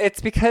 Well,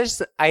 it's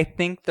because I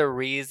think the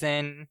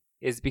reason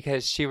is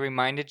because she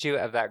reminded you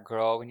of that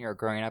girl when you were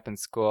growing up in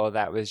school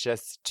that was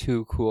just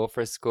too cool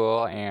for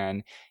school,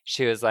 and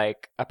she was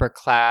upper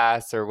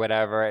class or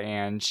whatever,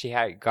 and she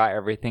had got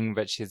everything,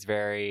 but she's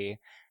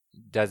very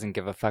doesn't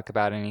give a fuck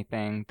about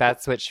anything.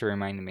 That's what she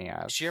reminded me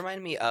of. She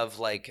reminded me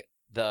of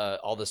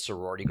all the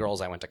sorority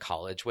girls I went to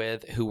college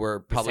with, who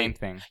were probably the same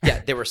thing.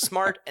 Yeah, they were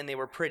smart and they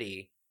were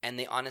pretty, and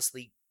they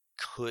honestly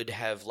could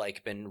have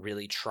been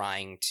really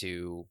trying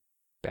to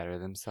better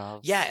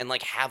themselves. Yeah, and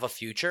have a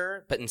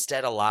future, but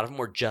instead a lot of them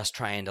were just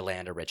trying to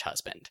land a rich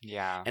husband.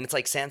 Yeah. And it's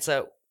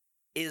Sansa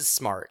is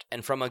smart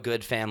and from a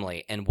good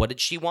family, and what did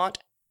she want?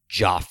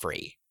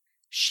 Joffrey.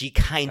 She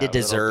kind of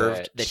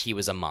deserved that he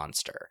was a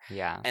monster.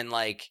 Yeah. And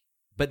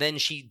but then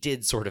she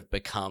did sort of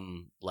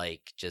become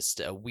just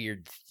a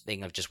weird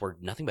thing of just where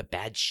nothing but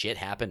bad shit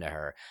happened to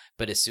her.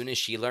 But as soon as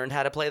she learned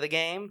how to play the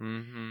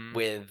game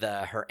with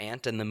her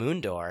aunt and the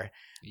Moon Door,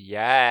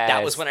 yes,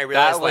 that was when I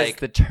realized that was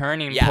the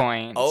turning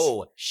point.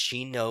 Oh,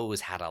 she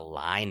knows how to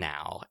lie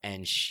now,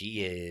 and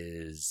she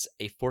is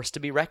a force to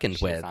be reckoned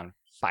with. She's on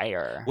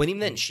fire. When even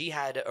then, she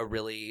had a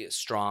really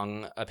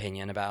strong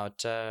opinion about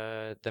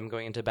them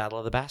going into Battle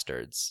of the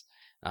Bastards,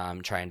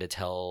 trying to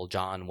tell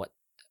Jon what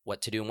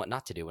to do and what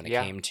not to do when it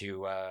came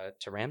to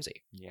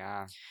Ramsay.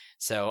 Yeah.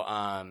 So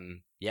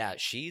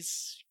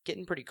she's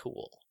getting pretty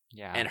cool.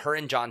 Yeah. And her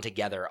and Jon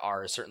together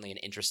are certainly an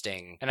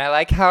interesting. And I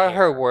like how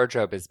her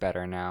wardrobe is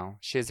better now.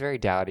 She was very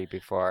dowdy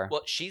before.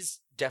 Well, she's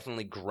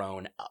definitely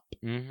grown up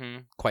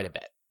quite a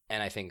bit.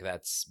 And I think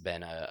that's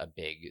been a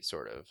big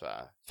sort of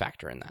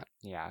factor in that.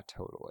 Yeah,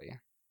 totally.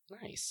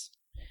 Nice.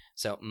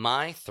 So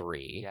my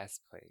 3.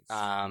 Yes, please.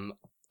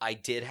 I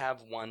did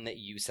have one that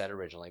you said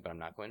originally, but I'm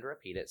not going to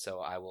repeat it. So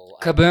I will.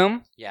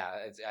 Kaboom?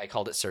 I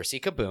called it Cersei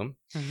Kaboom.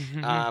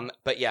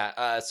 But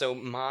yeah, so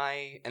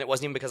and it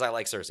wasn't even because I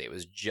like Cersei. It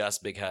was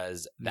just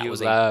because that you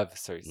love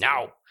Cersei.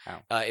 No.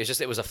 Oh.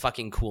 It was a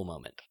fucking cool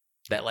moment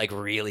that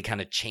really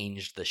kind of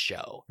changed the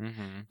show.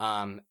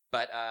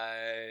 But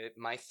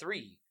my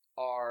 3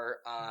 are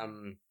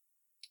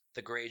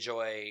the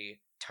Greyjoy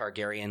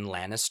Targaryen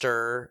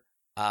Lannister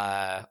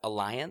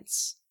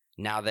alliance.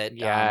 Now that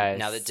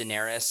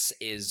Daenerys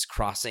is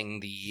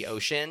crossing the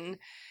ocean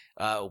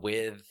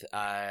with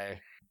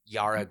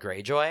Yara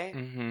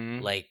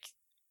Greyjoy,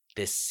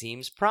 this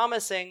seems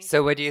promising.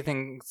 So what do you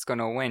think is going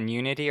to win,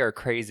 Unity or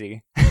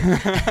Crazy?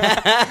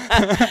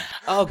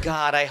 Oh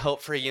God, I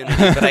hope for unity,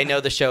 but I know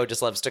the show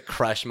just loves to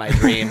crush my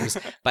dreams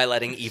by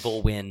letting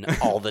evil win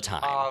all the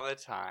time. All the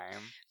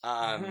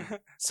time.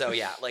 So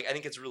yeah, like I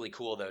think it's really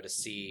cool though to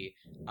see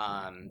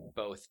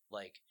both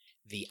like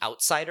the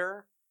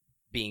outsider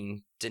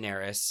being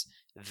Daenerys,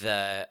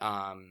 the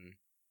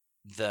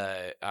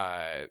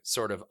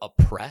sort of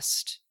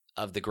oppressed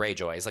of the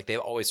Greyjoys. Like they've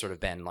always sort of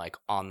been like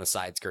on the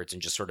side skirts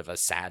and just sort of a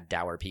sad,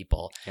 dour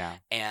people. Yeah.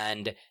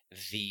 And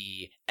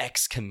the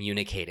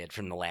excommunicated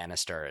from the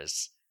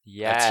Lannisters.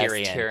 Yes,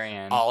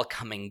 Tyrion, all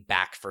coming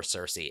back for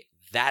Cersei.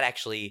 That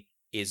actually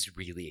is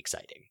really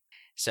exciting.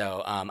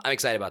 So I'm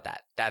excited about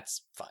that.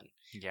 That's fun.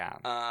 Yeah.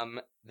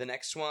 The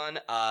next one,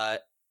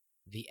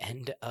 the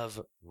end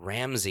of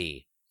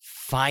Ramsay.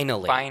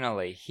 Finally.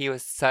 Finally. He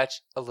was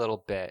such a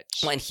little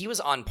bitch. Well, and he was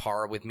on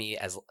par with me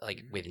as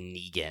like with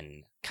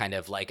Negan, kind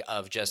of like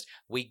of just,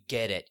 we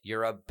get it.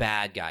 You're a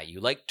bad guy. You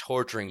like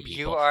torturing people.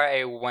 You are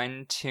a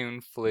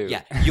one-tune flute.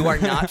 Yeah. You are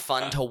not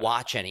fun to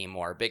watch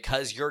anymore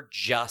because you're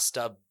just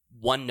a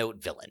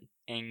one-note villain.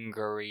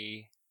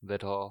 Angry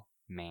little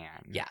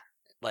man. Yeah.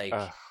 Like,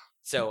 Ugh.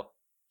 so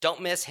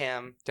don't miss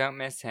him. Don't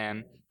miss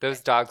him.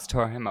 Those dogs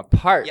tore him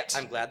apart. Yeah,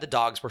 I'm glad the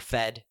dogs were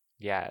fed.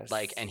 Yes.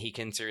 Like, and he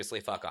can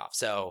seriously fuck off.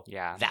 So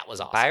yeah, that was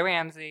awesome. Bye,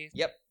 Ramsay.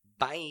 Yep.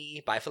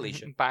 Bye,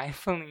 Felicia. Bye,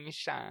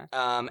 Felicia.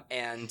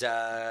 And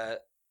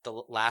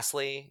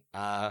lastly,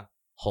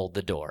 hold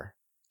the door.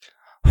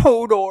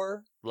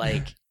 Hodor.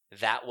 Like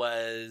that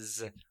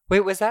was.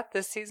 Wait, was that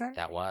this season?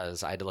 That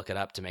was. I had to look it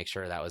up to make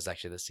sure that was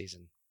actually this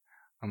season.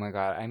 Oh my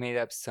god, I made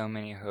up so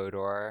many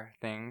Hodor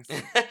things.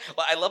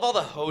 Well, I love all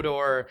the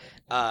Hodor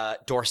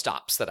door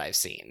stops that I've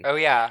seen. Oh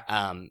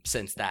yeah.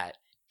 Since that.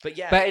 But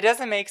yeah. But it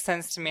doesn't make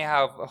sense to me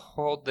how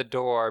hold the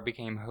door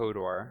became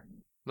Hodor.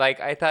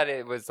 Like, I thought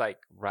it was, like,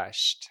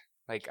 rushed.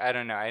 Like, I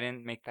don't know. I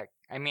didn't make that.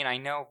 I mean, I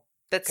know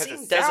that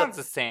scene sounds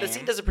the same. The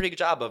scene does a pretty good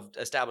job of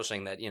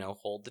establishing that,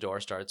 hold the door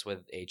starts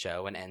with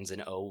H-O and ends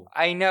in O.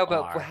 I know,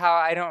 but how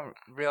I don't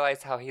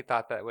realize how he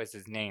thought that was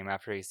his name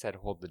after he said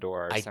hold the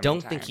door. I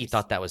don't think he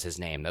thought that was his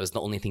name. That was the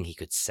only thing he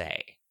could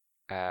say.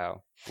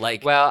 Oh.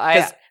 Like, well,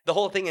 the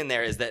whole thing in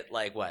there is that,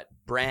 like,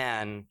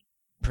 Bran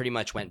pretty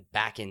much went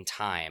back in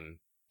time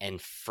and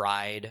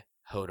fried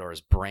Hodor's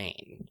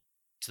brain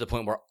to the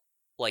point where,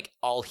 like,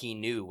 all he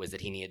knew was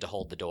that he needed to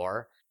hold the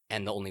door,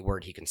 and the only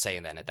word he can say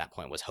then at that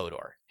point was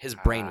Hodor. His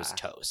brain was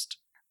toast.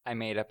 I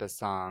made up a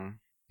song.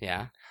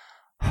 Yeah?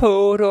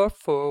 Hodor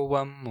for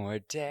one more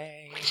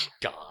day.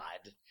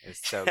 God.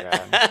 It's so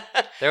good.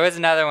 There was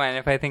another one.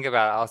 If I think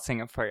about it, I'll sing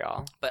it for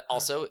y'all. But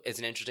also, it's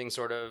an interesting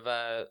sort of,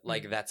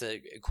 that's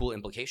a cool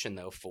implication,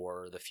 though,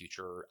 for the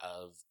future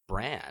of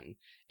Bran,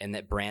 and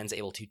that Bran's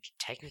able to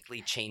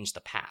technically change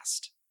the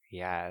past.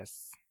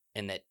 Yes.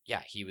 And that,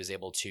 yeah, he was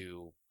able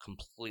to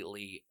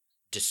completely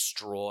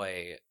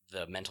destroy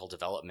the mental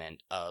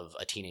development of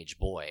a teenage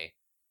boy,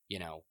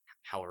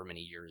 however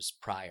many years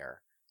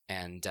prior.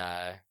 And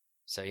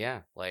so,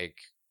 yeah, like,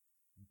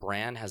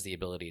 Bran has the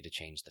ability to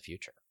change the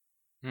future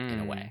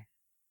in a way.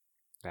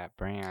 That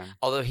Bran.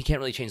 Although he can't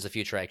really change the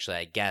future, actually,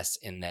 I guess,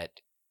 in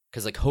that,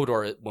 because, like,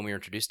 Hodor, when we were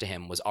introduced to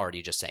him, was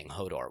already just saying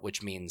Hodor,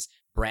 which means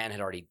Bran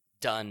had already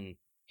done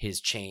his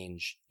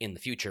change in the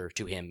future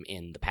to him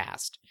in the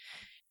past.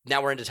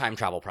 Now we're into time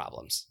travel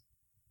problems.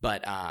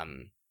 But,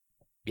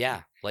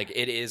 yeah, like,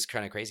 it is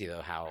kind of crazy,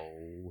 though, how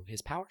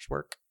his powers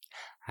work.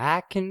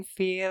 I can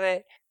feel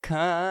it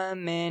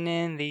coming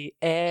in the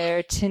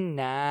air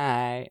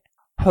tonight.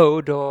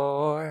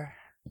 Hodor.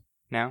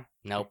 No?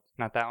 Nope.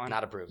 Not that one?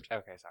 Not approved.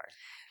 Okay, sorry.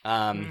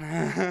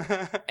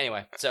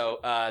 Anyway, so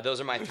those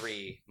are my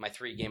three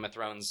Game of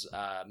Thrones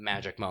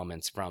magic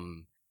moments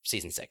from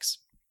season 6.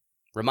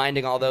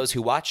 Reminding all those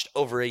who watched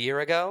over a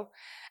year ago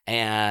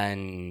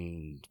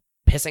and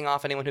pissing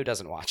off anyone who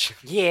doesn't watch.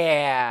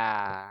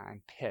 Yeah,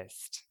 I'm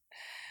pissed.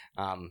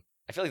 I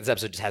feel like this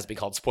episode just has to be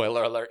called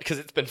Spoiler Alert because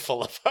it's been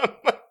full of them.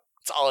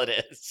 That's all it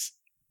is.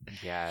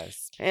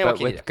 Yes, but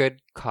with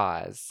good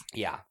cause.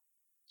 Yeah.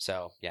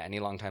 So, yeah,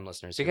 any longtime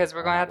listeners. Because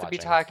we're going to have to be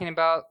talking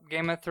about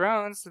Game of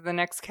Thrones the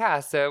next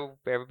cast, so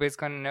everybody's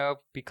going to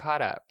be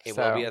caught up. It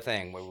will be a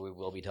thing where we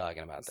will be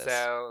talking about this.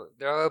 So,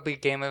 there will be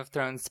Game of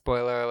Thrones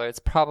spoiler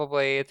alerts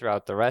probably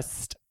throughout the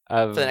rest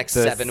of the next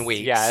 7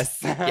 weeks. Yes.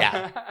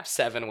 Yeah,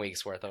 7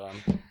 weeks worth of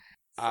them.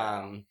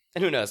 And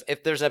who knows?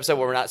 If there's an episode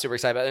where we're not super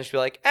excited about it, then she'll be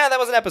like, that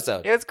was an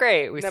episode. It was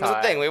great. That was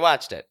a thing. We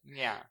watched it.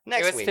 Yeah.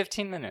 Next week. It was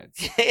 15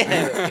 minutes.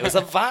 It was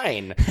a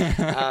vine.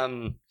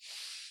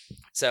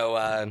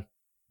 So,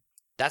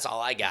 that's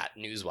all I got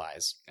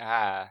news-wise.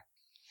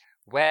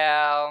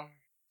 Well,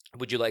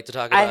 would you like to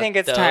talk about I think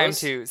it's time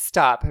to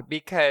stop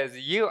because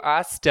you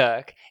are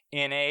stuck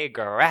in a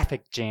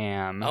graphic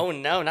jam. Oh,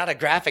 no, not a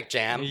graphic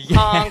jam. Yeah.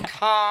 Honk,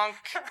 honk.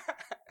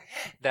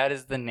 That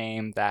is the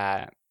name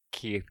that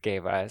Keith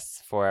gave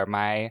us for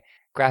my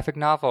graphic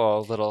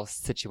novel little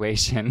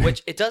situation.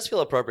 Which, it does feel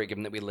appropriate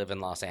given that we live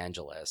in Los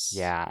Angeles.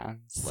 Yeah,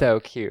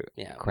 so cute.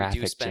 Yeah, graphic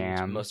we do spend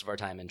jam. most of our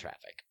time in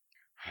traffic.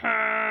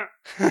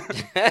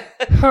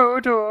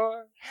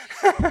 Hodor.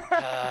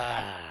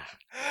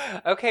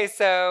 Okay,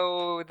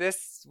 so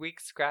this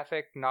week's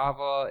graphic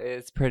novel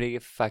is pretty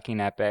fucking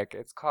epic.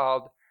 It's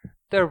called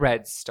The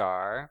Red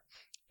Star,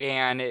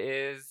 and it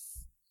is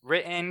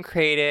written,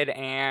 created,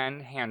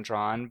 and hand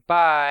drawn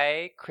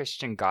by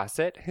Christian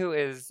Gossett, who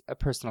is a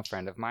personal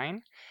friend of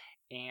mine.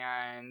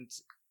 And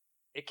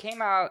it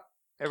came out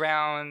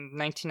around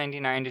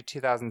 1999 to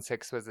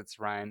 2006 was its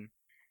run,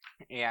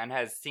 and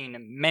has seen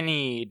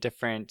many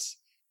different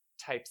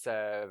types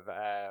of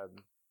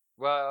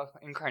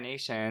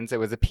incarnations. It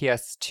was a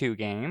PS2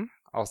 game,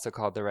 also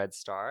called The Red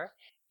Star.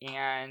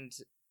 And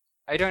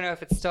I don't know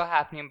if it's still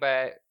happening,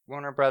 but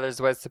Warner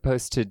Brothers was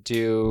supposed to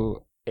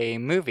do a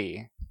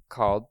movie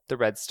called The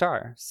Red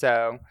Star.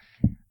 So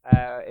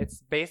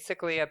it's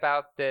basically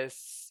about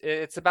this.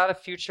 It's about a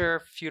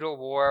future feudal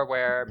war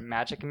where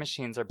magic and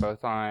machines are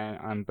both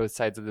on both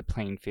sides of the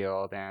playing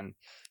field. And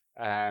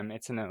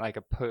it's in like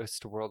a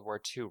post-World War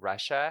II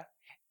Russia.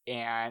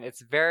 And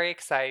it's very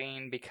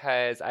exciting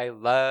because I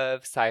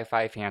love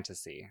sci-fi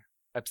fantasy.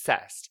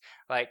 Obsessed.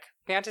 Like,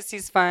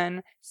 fantasy's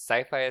fun,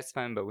 sci-fi is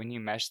fun, but when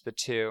you mesh the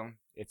two,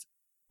 it's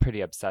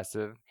pretty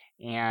obsessive.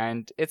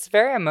 And it's a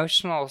very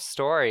emotional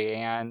story,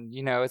 and,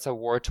 you know, it's a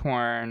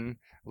war-torn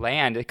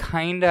land. It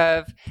kind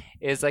of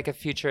is like a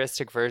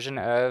futuristic version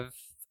of,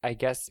 I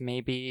guess,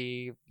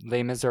 maybe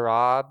Les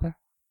Miserables,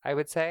 I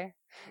would say.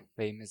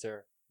 Les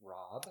Miserables.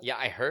 Rob? Yeah,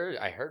 I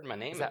heard my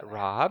name. Is that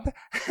Rob?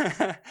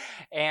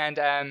 And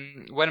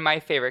one of my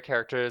favorite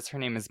characters, her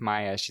name is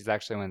Maya. She's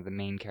actually one of the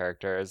main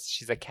characters.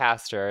 She's a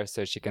caster,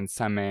 so she can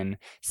summon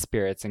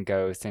spirits and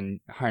ghosts and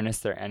harness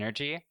their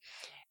energy.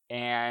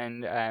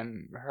 And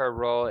her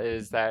role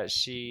is that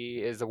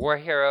she is a war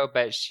hero,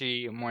 but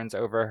she mourns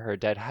over her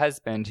dead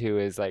husband, who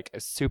is like a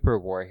super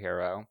war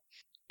hero,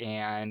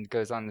 and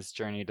goes on this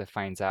journey to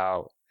find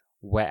out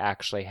what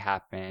actually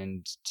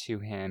happened to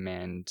him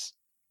and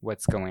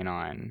what's going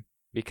on,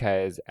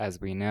 because as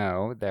we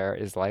know, there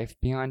is life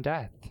beyond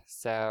death.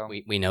 So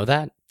we know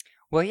that.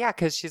 Well, yeah,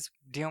 because she's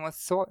dealing with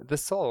the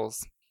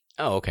souls.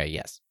 Oh, okay,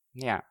 yes.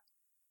 Yeah,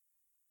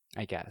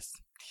 I guess.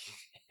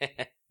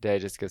 Did I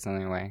just give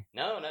something away?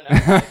 No.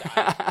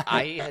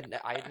 I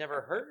had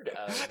never heard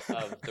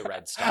of the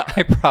Red Star.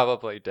 I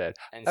probably did.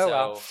 And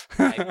well.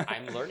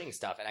 I'm learning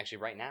stuff. And actually,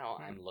 right now,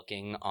 I'm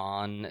looking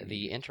on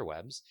the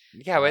interwebs.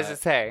 Yeah, what does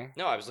it say?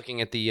 No, I was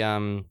looking at the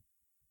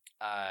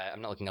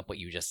I'm not looking up what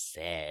you just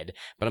said,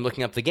 but I'm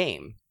looking up the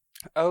game.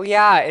 Oh,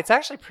 yeah. It's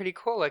actually pretty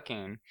cool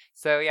looking.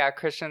 So, yeah,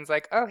 Christian's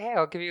like, oh, hey,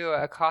 I'll give you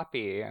a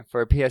copy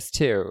for a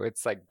PS2.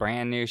 It's like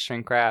brand new,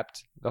 shrink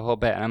wrapped, the whole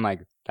bit. And I'm like,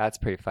 that's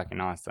pretty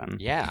fucking awesome.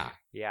 Yeah.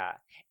 Yeah.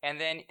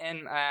 And then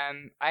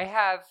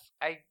I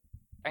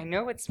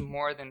know it's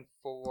more than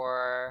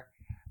 4,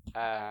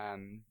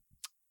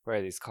 what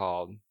are these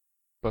called?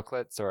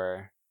 Booklets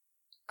or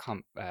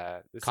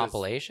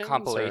compilations?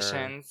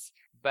 Compilations.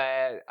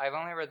 But I've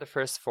only read the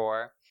first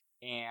 4,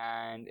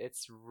 and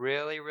it's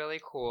really,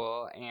 really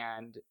cool.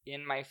 And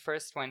in my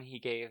first one he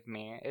gave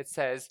me, it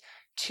says,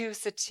 "To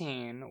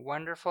Satine,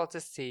 wonderful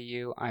to see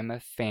you. I'm a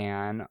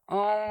fan." Oh,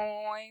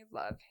 I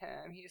love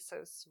him. He's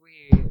so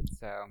sweet.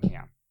 So,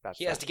 yeah.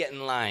 He has to get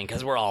in line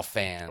because we're all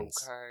fans.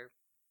 Okay.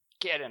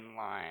 Get in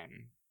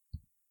line.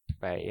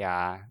 But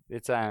yeah,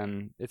 it's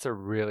a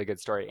really good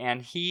story.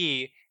 And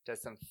he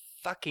does some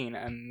fucking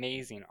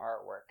amazing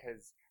artwork,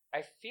 because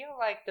I feel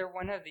like they're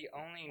one of the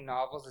only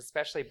novels,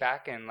 especially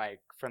back in like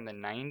from the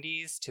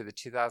 90s to the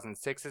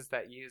 2006s,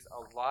 that use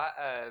a lot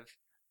of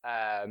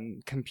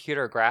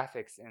computer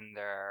graphics in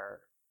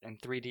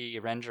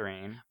 3D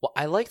rendering. Well,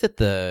 I like that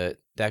the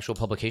actual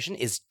publication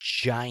is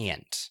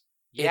giant.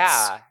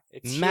 Yeah,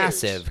 it's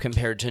massive huge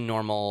compared to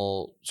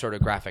normal sort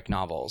of graphic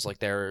novels. Like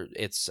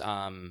it's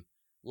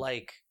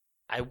like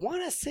I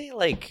want to say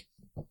like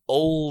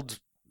old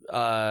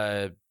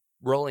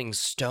Rolling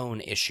Stone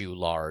issue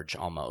large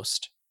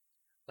almost.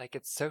 Like,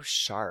 it's so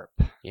sharp.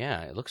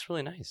 Yeah, it looks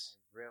really nice.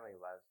 I really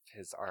love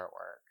his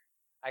artwork.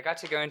 I got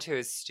to go into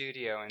his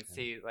studio and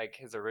see like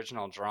his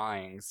original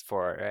drawings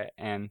for it,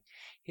 and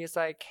he's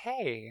like,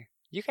 "Hey,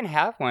 you can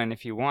have one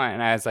if you want."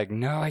 And I was like,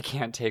 "No, I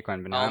can't take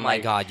one." But now my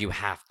God, you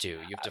have to.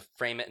 You have to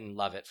frame it and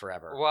love it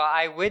forever. Well,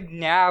 I would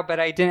now,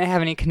 but I didn't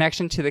have any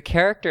connection to the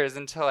characters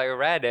until I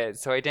read it,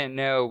 so I didn't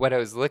know what I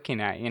was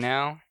looking at, you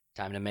know?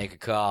 Time to make a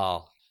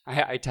call.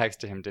 I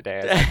texted him today.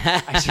 I was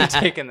like, I should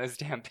have taken those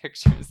damn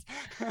pictures.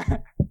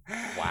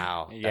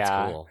 Wow, that's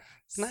cool.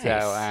 Nice.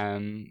 So,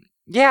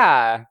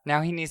 yeah,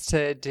 now he needs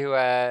to do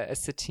a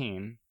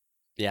Satine.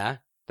 Yeah?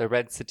 The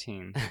red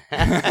Satine.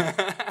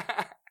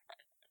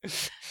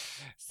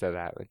 So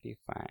that would be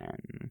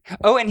fun.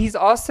 Oh, and he's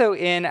also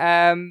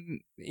in,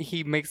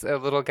 he makes a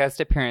little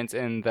guest appearance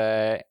in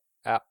the,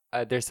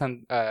 there's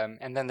some,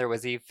 and then there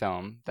was Eve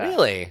film. That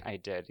really? I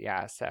did,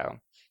 yeah, so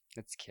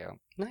it's cute.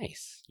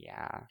 Nice.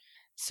 Yeah.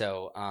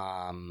 So,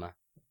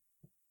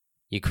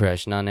 you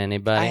crushing on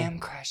anybody? I am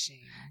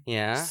crushing.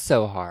 Yeah?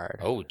 So hard.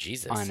 Oh,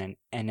 Jesus. On an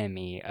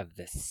enemy of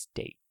the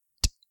state.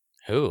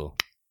 Who?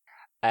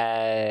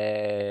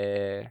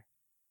 I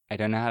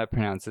don't know how to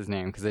pronounce his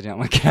name because I didn't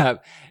look it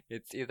up.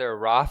 It's either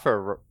Roth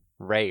or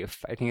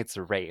Rafe. I think it's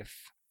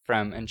Rafe.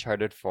 from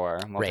Uncharted 4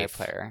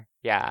 multiplayer.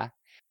 Yeah.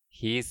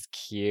 He's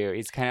cute.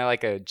 He's kind of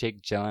like a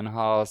Jake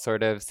Gyllenhaal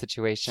sort of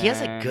situation. He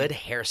has a good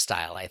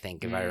hairstyle, I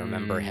think, if I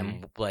remember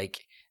him.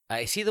 Like,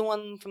 I see the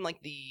one from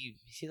like the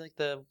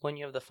one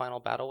you have the final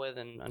battle with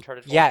in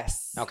Uncharted 4?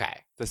 Yes.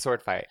 Okay. The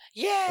sword fight.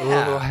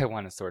 Yeah. Ooh, I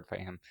want to sword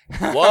fight him.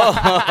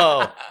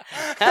 Whoa.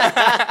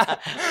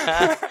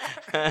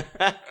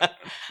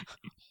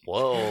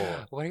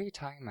 Whoa. What are you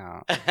talking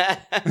about?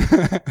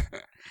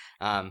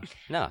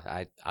 No,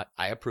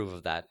 I approve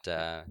of that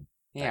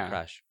Yeah.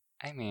 crush.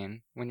 I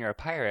mean, when you're a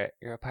pirate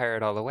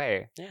all the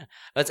way. Yeah.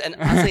 And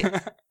honestly,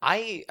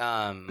 I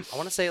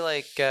want to say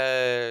like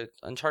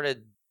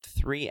Uncharted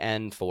 3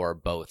 and 4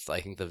 both.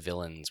 I think the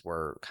villains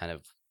were kind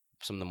of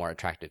some of the more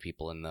attractive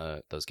people in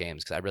those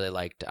games because I really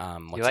liked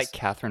You like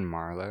Catherine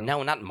Marlowe?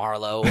 No, not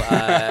Marlowe.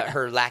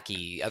 Her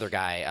lackey, other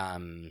guy.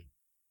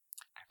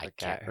 I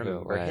can't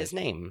remember his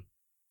name.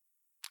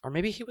 Or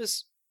maybe he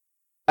was.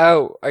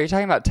 Oh, are you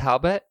talking about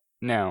Talbot?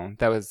 No,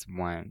 that was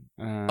 1.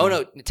 Oh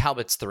no,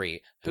 Talbot's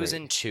 3. Who's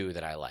in 2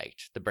 that I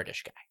liked? The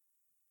British guy.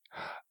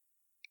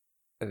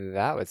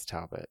 That was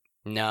Talbot.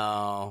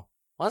 No.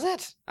 Was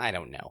it? I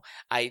don't know.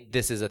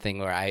 This is a thing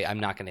where I'm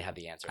not going to have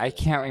the answer. I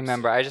can't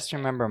remember. I just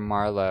remember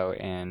Marlowe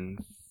in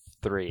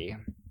 3.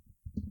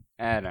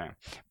 I don't know.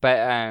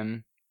 But,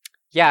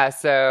 yeah,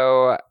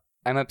 so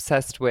I'm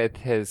obsessed with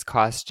his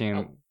costume.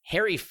 Oh,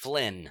 Harry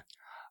Flynn.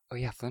 Oh,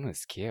 yeah, Flynn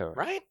was cute.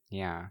 Right?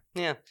 Yeah.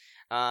 Yeah.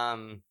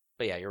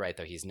 But yeah, you're right,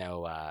 though. He's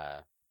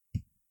no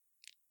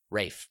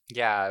Rafe.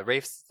 Yeah,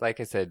 Rafe's, like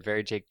I said,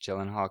 very Jake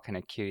Gyllenhaal kind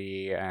of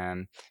cutie,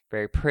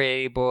 very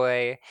pretty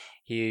boy.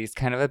 He's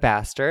kind of a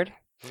bastard.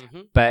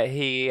 Mm-hmm. But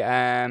he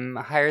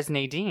hires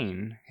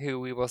Nadine, who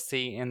we will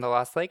see in The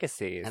Lost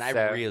Legacies. And I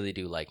really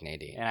do like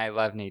Nadine. And I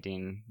love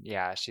Nadine.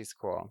 Yeah, she's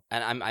cool.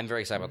 And I'm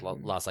very excited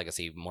about Lost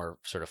Legacy, more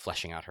sort of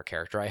fleshing out her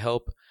character, I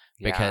hope.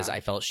 Because I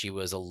felt she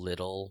was a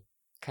little...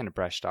 kind of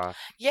brushed off.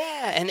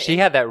 Yeah. And she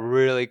had that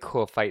really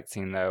cool fight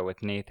scene, though,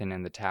 with Nathan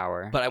in the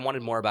tower. But I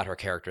wanted more about her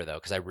character, though,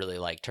 because I really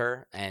liked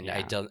her. And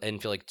I didn't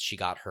feel like she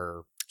got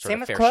her... Same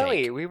with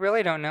Chloe. We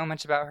really don't know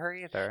much about her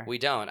either. We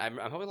don't. I'm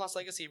hoping Lost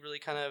Legacy really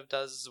kind of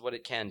does what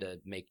it can to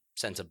make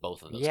sense of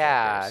both of those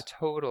characters. Yeah,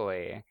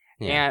 totally.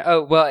 Yeah.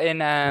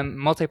 And in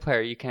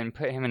multiplayer, you can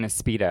put him in a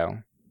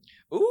Speedo.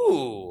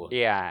 Ooh.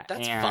 Yeah.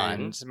 That's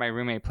fun. My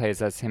roommate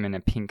plays as him in a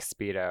pink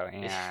Speedo,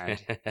 and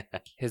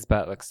his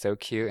butt looks so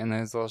cute in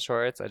those little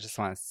shorts. I just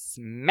want to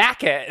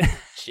smack it.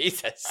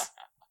 Jesus.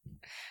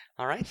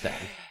 All right, then.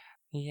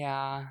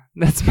 Yeah,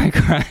 that's my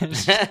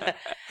crush.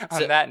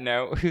 On that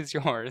note, who's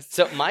yours?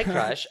 So my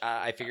crush,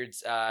 I figured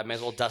I might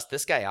as well dust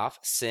this guy off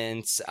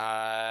since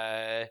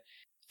Far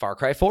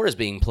Cry 4 is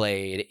being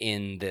played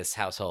in this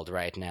household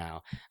right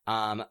now.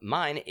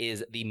 Mine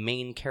is the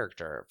main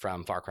character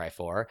from Far Cry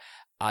 4,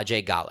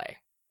 Ajay Ghale.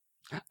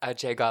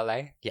 Ajay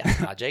Ghale? Yes,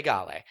 Ajay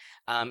Ghale.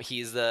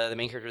 He's the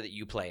main character that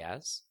you play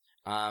as.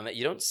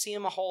 You don't see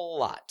him a whole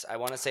lot. I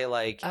want to say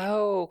like...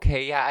 Oh,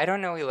 okay. Yeah, I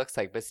don't know what he looks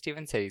like, but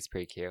Steven said he's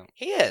pretty cute.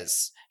 He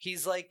is.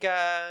 He's like,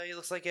 he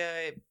looks like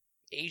a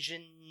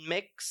Asian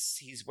mix.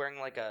 He's wearing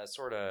like a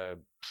sort of,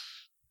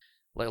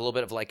 like a little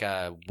bit of like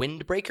a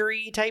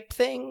windbreaker-y type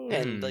thing.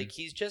 And like,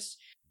 he's just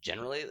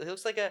generally, he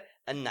looks like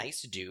a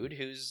nice dude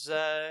who's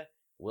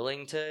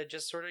willing to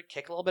just sort of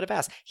kick a little bit of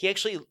ass. He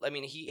actually, I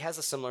mean, he has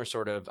a similar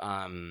sort of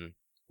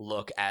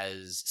look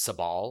as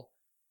Sabal,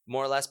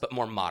 more or less, but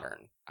more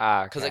modern.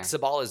 Because like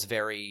Sabal is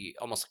very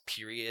almost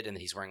period, and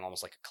he's wearing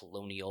almost like a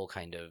colonial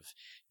kind of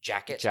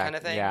jacket kind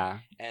of thing. Yeah,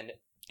 and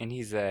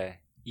he's a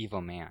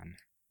evil man.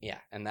 Yeah,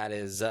 and that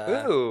is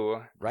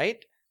ooh,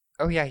 right.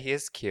 Oh yeah, he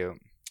is cute.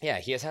 Yeah,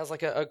 he has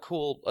like a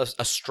cool,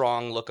 a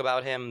strong look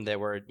about him. That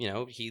where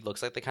he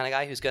looks like the kind of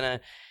guy who's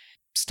gonna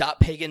stop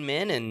pagan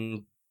men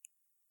and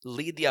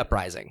lead the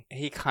uprising.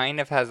 He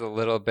kind of has a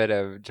little bit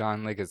of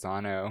John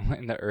Leguizamo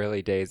in the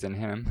early days in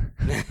him.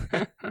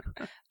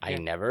 I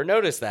never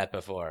noticed that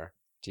before.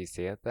 Do you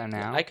see it though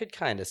now? I could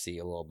kind of see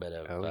a little bit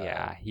of... Oh,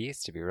 yeah. He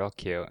used to be real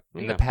cute.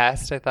 In Yeah. The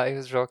Pest, I thought he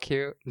was real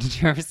cute.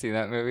 Did you ever see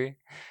that movie?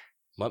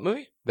 What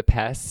movie? The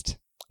Pest.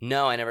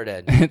 No, I never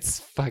did. It's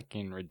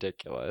fucking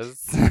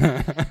ridiculous.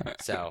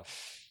 So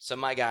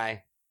my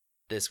guy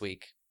this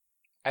week.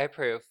 I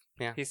approve.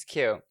 Yeah. He's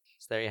cute.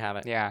 So there you have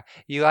it. Yeah.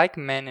 You like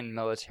men in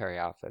military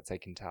outfits, I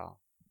can tell.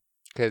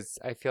 Because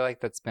I feel like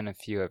that's been a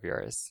few of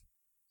yours.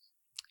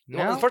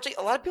 Well, No?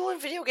 unfortunately, a lot of people in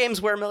video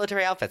games wear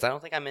military outfits. I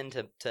don't think I'm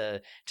into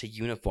to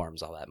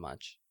uniforms all that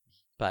much.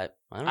 But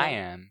I don't know. I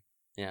am.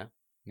 Yeah.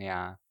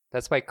 Yeah.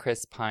 That's why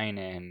Chris Pine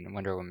in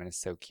Wonder Woman is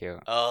so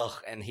cute. Ugh,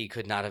 and he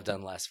could not have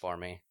done less for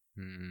me.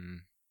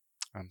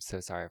 I'm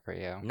so sorry for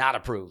you. Not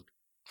approved.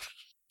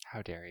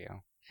 How dare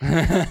you?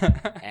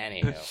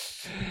 Anywho.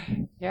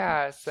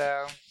 Yeah,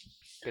 so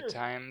good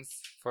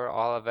times for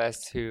all of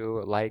us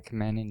who like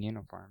men in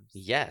uniforms.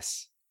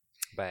 Yes.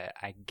 But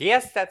I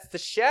guess that's the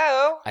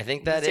show. I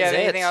think that is Do you have it.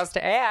 anything else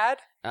to add?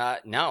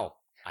 No.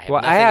 I have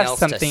Well, nothing I have else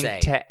something to say.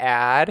 to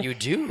add. You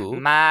do?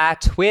 My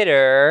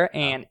Twitter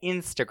and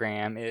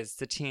Instagram is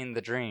Satine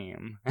the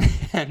Dream.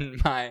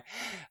 And my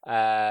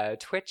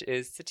Twitch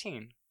is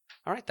Satine.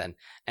 All right, then.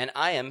 And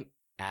I am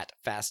at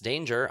Fast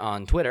Danger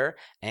on Twitter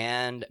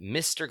and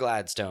Mr.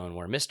 Gladstone,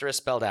 where Mr. is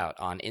spelled out,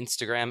 on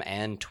Instagram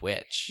and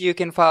Twitch. You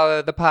can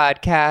follow the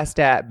podcast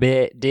at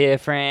Bit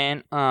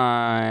Different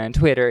on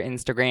Twitter,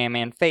 Instagram,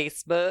 and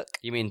Facebook.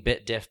 You mean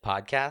Bit Diff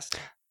Podcast?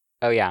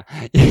 Oh, yeah.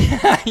 Can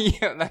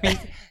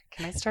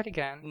I start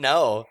again?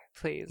 No.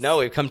 Please. No,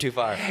 we've come too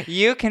far.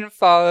 You can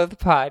follow the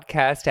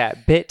podcast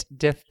at Bit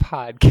Diff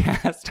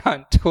Podcast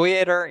on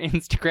Twitter,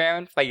 Instagram,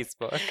 and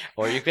Facebook.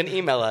 Or you can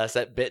email us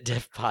at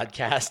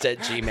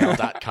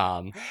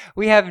bitdiffpodcast@gmail.com.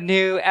 We have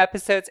new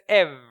episodes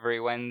every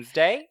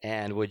Wednesday.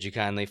 And would you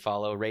kindly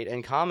follow, rate,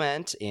 and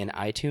comment in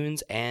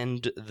iTunes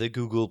and the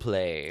Google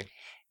Play?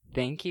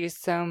 Thank you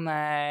so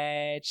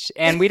much.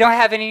 And we don't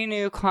have any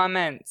new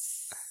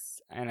comments.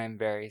 And I'm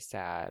very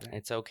sad.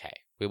 It's okay.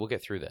 We will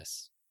get through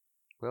this.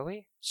 Will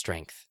we?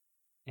 Strength.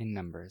 In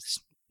numbers.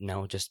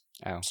 No, just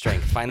Oh.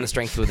 strength. Find the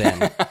strength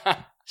within.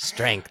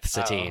 Strength,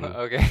 Satine.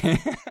 Oh, okay.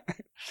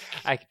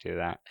 I could do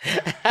that.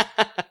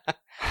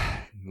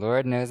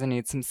 Lord knows I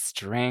need some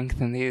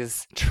strength in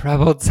these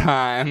troubled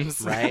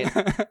times. Right?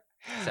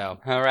 So,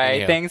 all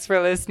right. anywho. Thanks for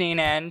listening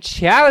and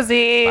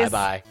chowsies.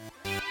 Bye-bye.